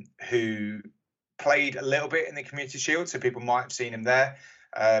 who played a little bit in the Community Shield, so people might have seen him there.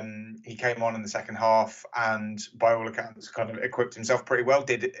 He came on in the second half and by all accounts kind of equipped himself pretty well,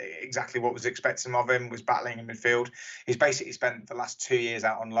 did exactly what was expected of him, was battling in midfield. He's basically spent the last 2 years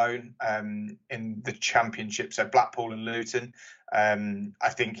out on loan in the Championship, so Blackpool and Luton. I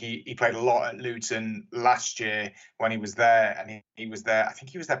think he played a lot at Luton last year when he was there, and he was there, I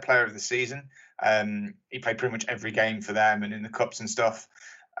think he was their player of the season. He played pretty much every game for them and in the cups and stuff.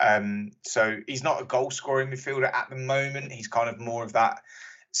 So he's not a goal scoring midfielder at the moment. He's kind of more of that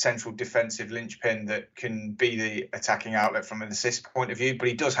central defensive linchpin that can be the attacking outlet from an assist point of view, but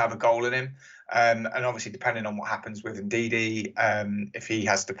he does have a goal in him. And obviously, depending on what happens with Ndidi, if he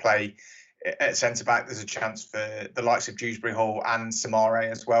has to play at centre back, there's a chance for the likes of Dewsbury-Hall and Samare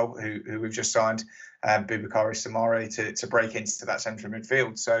as well, who we've just signed, Boubakary Samare, to break into that central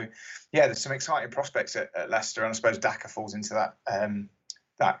midfield. So yeah, there's some exciting prospects at Leicester, and I suppose Daka falls into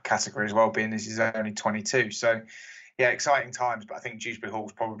that category as well, being as he's only 22. So yeah, exciting times, but I think Dewsbury-Hall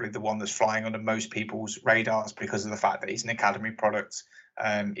is probably the one that's flying under most people's radars because of the fact that he's an academy product.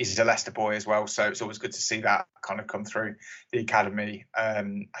 He's a Leicester boy as well, so it's always good to see that kind of come through the academy. I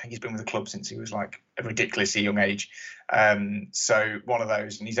think he's been with the club since he was like a ridiculously young age. So one of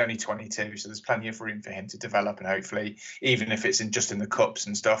those, and he's only 22, so there's plenty of room for him to develop, and hopefully, even if it's just in the cups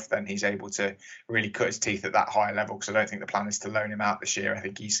and stuff, then he's able to really cut his teeth at that higher level, because I don't think the plan is to loan him out this year. I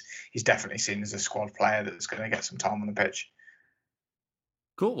think he's definitely seen as a squad player that's going to get some time on the pitch.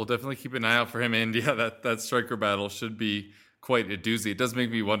 Cool. We'll definitely keep an eye out for him. And yeah, that striker battle should be quite a doozy. It does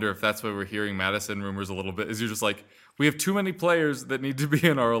make me wonder if that's why we're hearing Maddison rumors a little bit, is you're just like, we have too many players that need to be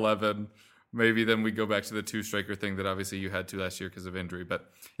in our 11. Maybe then we go back to the 2-striker thing that obviously you had to last year because of injury.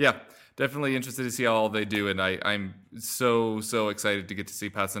 But yeah, definitely interested to see how all they do. And I'm so excited to get to see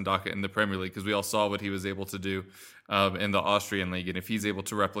Patson Daka in the Premier League, because we all saw what he was able to do in the Austrian League. And if he's able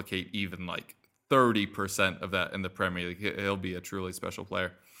to replicate even like 30% of that in the Premier League, he'll be a truly special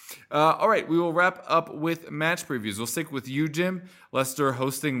player. All right, we will wrap up with match previews. We'll stick with you, Jim. Leicester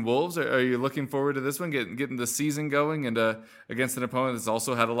hosting Wolves. Are you looking forward to this one, getting the season going, and against an opponent that's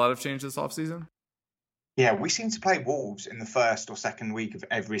also had a lot of change this offseason? Yeah, we seem to play Wolves in the first or second week of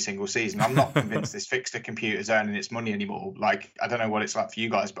every single season. I'm not convinced this fixture computer's earning its money anymore. Like, I don't know what it's like for you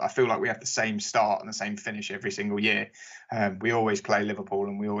guys, but I feel like we have the same start and the same finish every single year. We always play Liverpool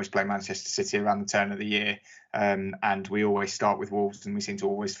and we always play Manchester City around the turn of the year. And we always start with Wolves and we seem to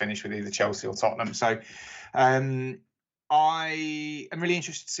always finish with either Chelsea or Tottenham. So I am really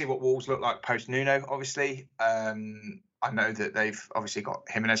interested to see what Wolves look like post Nuno, obviously. I know that they've obviously got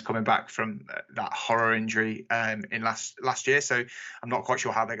Jimenez coming back from that horror injury in last year, so I'm not quite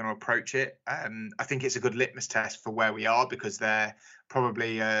sure how they're going to approach it. I think it's a good litmus test for where we are, because they're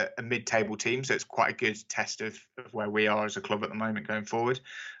probably a mid-table team, so it's quite a good test of where we are as a club at the moment going forward.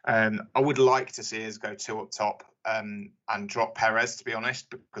 I would like to see us go 2 up top and drop Perez, to be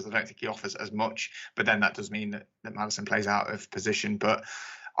honest, because I don't think he offers as much, but then that does mean that Maddison plays out of position. But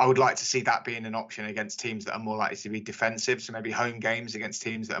I would like to see that being an option against teams that are more likely to be defensive. So maybe home games against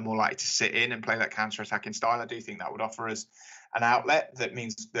teams that are more likely to sit in and play that counter-attacking style. I do think that would offer us an outlet that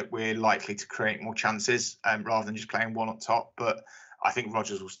means that we're likely to create more chances rather than just playing 1 up top. But I think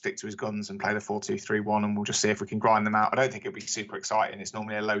Rodgers will stick to his guns and play the 4-2-3-1, and we'll just see if we can grind them out. I don't think it'll be super exciting. It's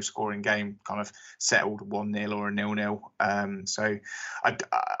normally a low-scoring game, kind of settled 1-0 or a 0-0. So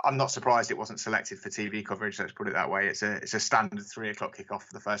I'm not surprised it wasn't selected for TV coverage. Let's put it that way. It's a standard 3 o'clock kickoff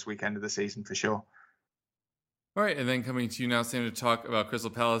for the first weekend of the season for sure. All right, and then coming to you now, Sam, to talk about Crystal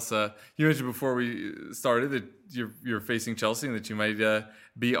Palace. You mentioned before we started that you're facing Chelsea and that you might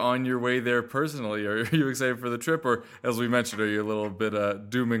be on your way there personally. Are you excited for the trip, or as we mentioned, are you a little bit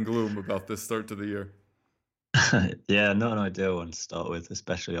doom and gloom about this start to the year? Yeah, not an ideal one to start with,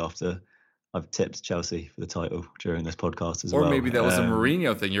 especially after I've tipped Chelsea for the title during this podcast as well. Or maybe that was a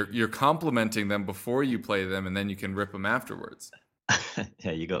Mourinho thing. You're complimenting them before you play them, and then you can rip them afterwards.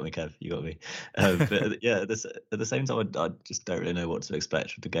 Yeah, you got me, Kev. You got me. But yeah, at the same time, I just don't really know what to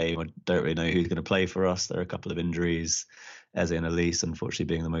expect with the game. I don't really know who's going to play for us. There are a couple of injuries. Eze and Elise, unfortunately,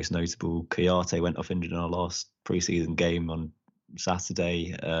 being the most notable. Kouyaté went off injured in our last pre-season game on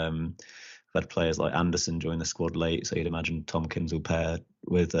Saturday. We've had players like Anderson join the squad late, so you'd imagine Tompkins will pair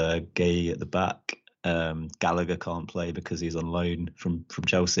with Gay at the back. Gallagher can't play because he's on loan from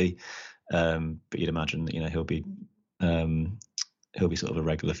Chelsea, but you'd imagine that he'll be sort of a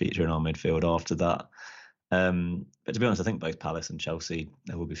regular feature in our midfield after that. But to be honest, I think both Palace and Chelsea,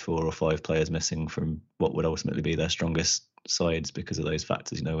 there will be 4 or 5 players missing from what would ultimately be their strongest sides because of those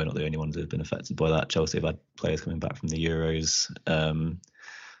factors. We're not the only ones who have been affected by that. Chelsea have had players coming back from the Euros. I'm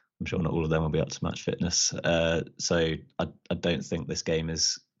sure not all of them will be up to match fitness. So I don't think this game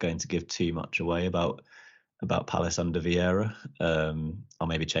is going to give too much away about Palace under Vieira. I'll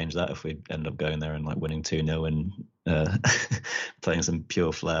maybe change that if we end up going there and winning 2-0 and playing some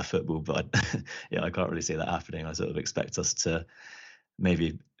pure flair football. But I can't really see that happening. I sort of expect us to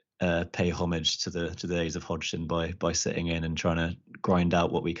maybe pay homage to the days of Hodgson by sitting in and trying to grind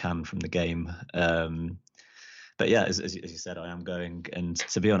out what we can from the game. But yeah, as you said, I am going, and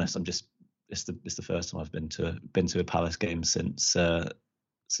to be honest, it's the first time I've been to a Palace game since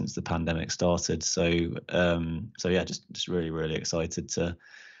the pandemic started. So yeah, just really, really excited to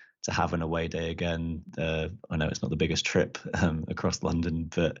have an away day again. I know it's not the biggest trip across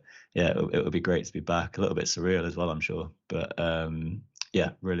London, but yeah, it would be great to be back. A little bit surreal as well, I'm sure. But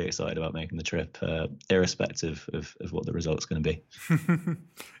yeah, really excited about making the trip, irrespective of what the result's going to be.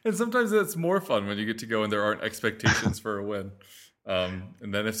 And sometimes it's more fun when you get to go and there aren't expectations for a win.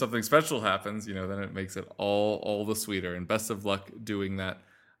 And then if something special happens, then it makes it all the sweeter. And best of luck doing that.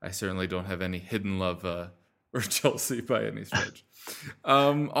 I certainly don't have any hidden love for Chelsea by any stretch.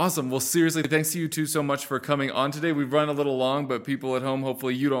 Awesome. Well, seriously, thanks to you two so much for coming on today. We've run a little long, but people at home,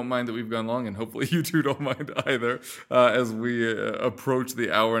 hopefully you don't mind that we've gone long, and hopefully you two don't mind either as we approach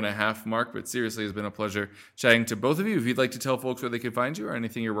the hour-and-a-half mark. But seriously, it's been a pleasure chatting to both of you. If you'd like to tell folks where they can find you or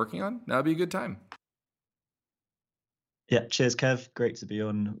anything you're working on, now would be a good time. Yeah, cheers, Kev. Great to be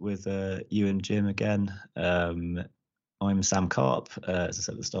on with you and Jim again. I'm Sam Karp. As I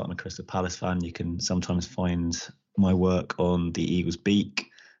said at the start, I'm a Crystal Palace fan. You can sometimes find my work on the Eagles Beak.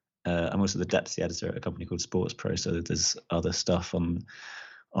 I'm also the deputy editor at a company called Sports Pro, so there's other stuff on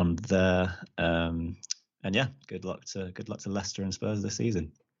there. And yeah, good luck to Leicester and Spurs this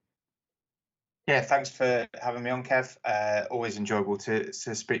season. Yeah, thanks for having me on, Kev. Always enjoyable to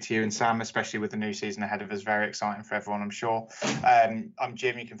speak to you and Sam, especially with the new season ahead of us. Very exciting for everyone, I'm sure. I'm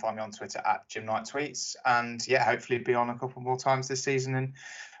Jim. You can find me on Twitter at JimKnightTweets. And yeah, hopefully be on a couple more times this season and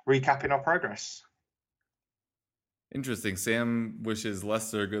recapping our progress. Interesting. Sam wishes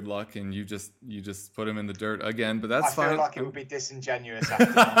Leicester good luck, and you just put him in the dirt again. But that's fine. I feel like it would be disingenuous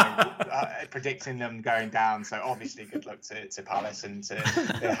after predicting them going down. So obviously, good luck to Palace and to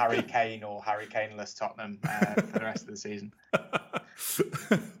the Harry Kane or Harry Kane-less Tottenham for the rest of the season.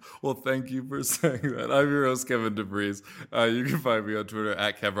 Well, thank you for saying that. I'm your host, Kevin DeVries. You can find me on Twitter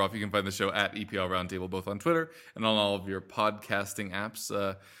at KevRoff. You can find the show at EPL Roundtable, both on Twitter and on all of your podcasting apps.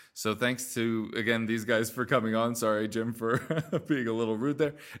 So thanks to, again, these guys for coming on. Sorry, Jim, for being a little rude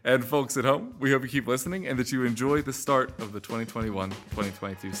there. And folks at home, we hope you keep listening and that you enjoy the start of the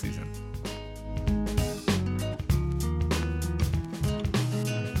 2021-2022 season.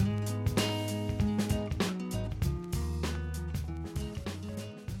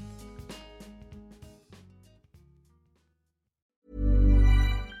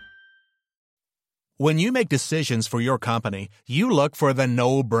 When you make decisions for your company, you look for the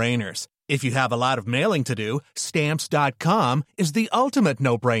no-brainers. If you have a lot of mailing to do, Stamps.com is the ultimate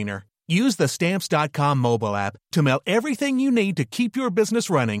no-brainer. Use the Stamps.com mobile app to mail everything you need to keep your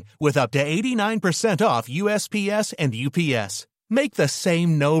business running with up to 89% off USPS and UPS. Make the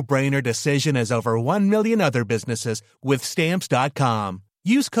same no-brainer decision as over 1 million other businesses with Stamps.com.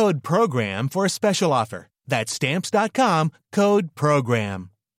 Use code PROGRAM for a special offer. That's Stamps.com, code PROGRAM.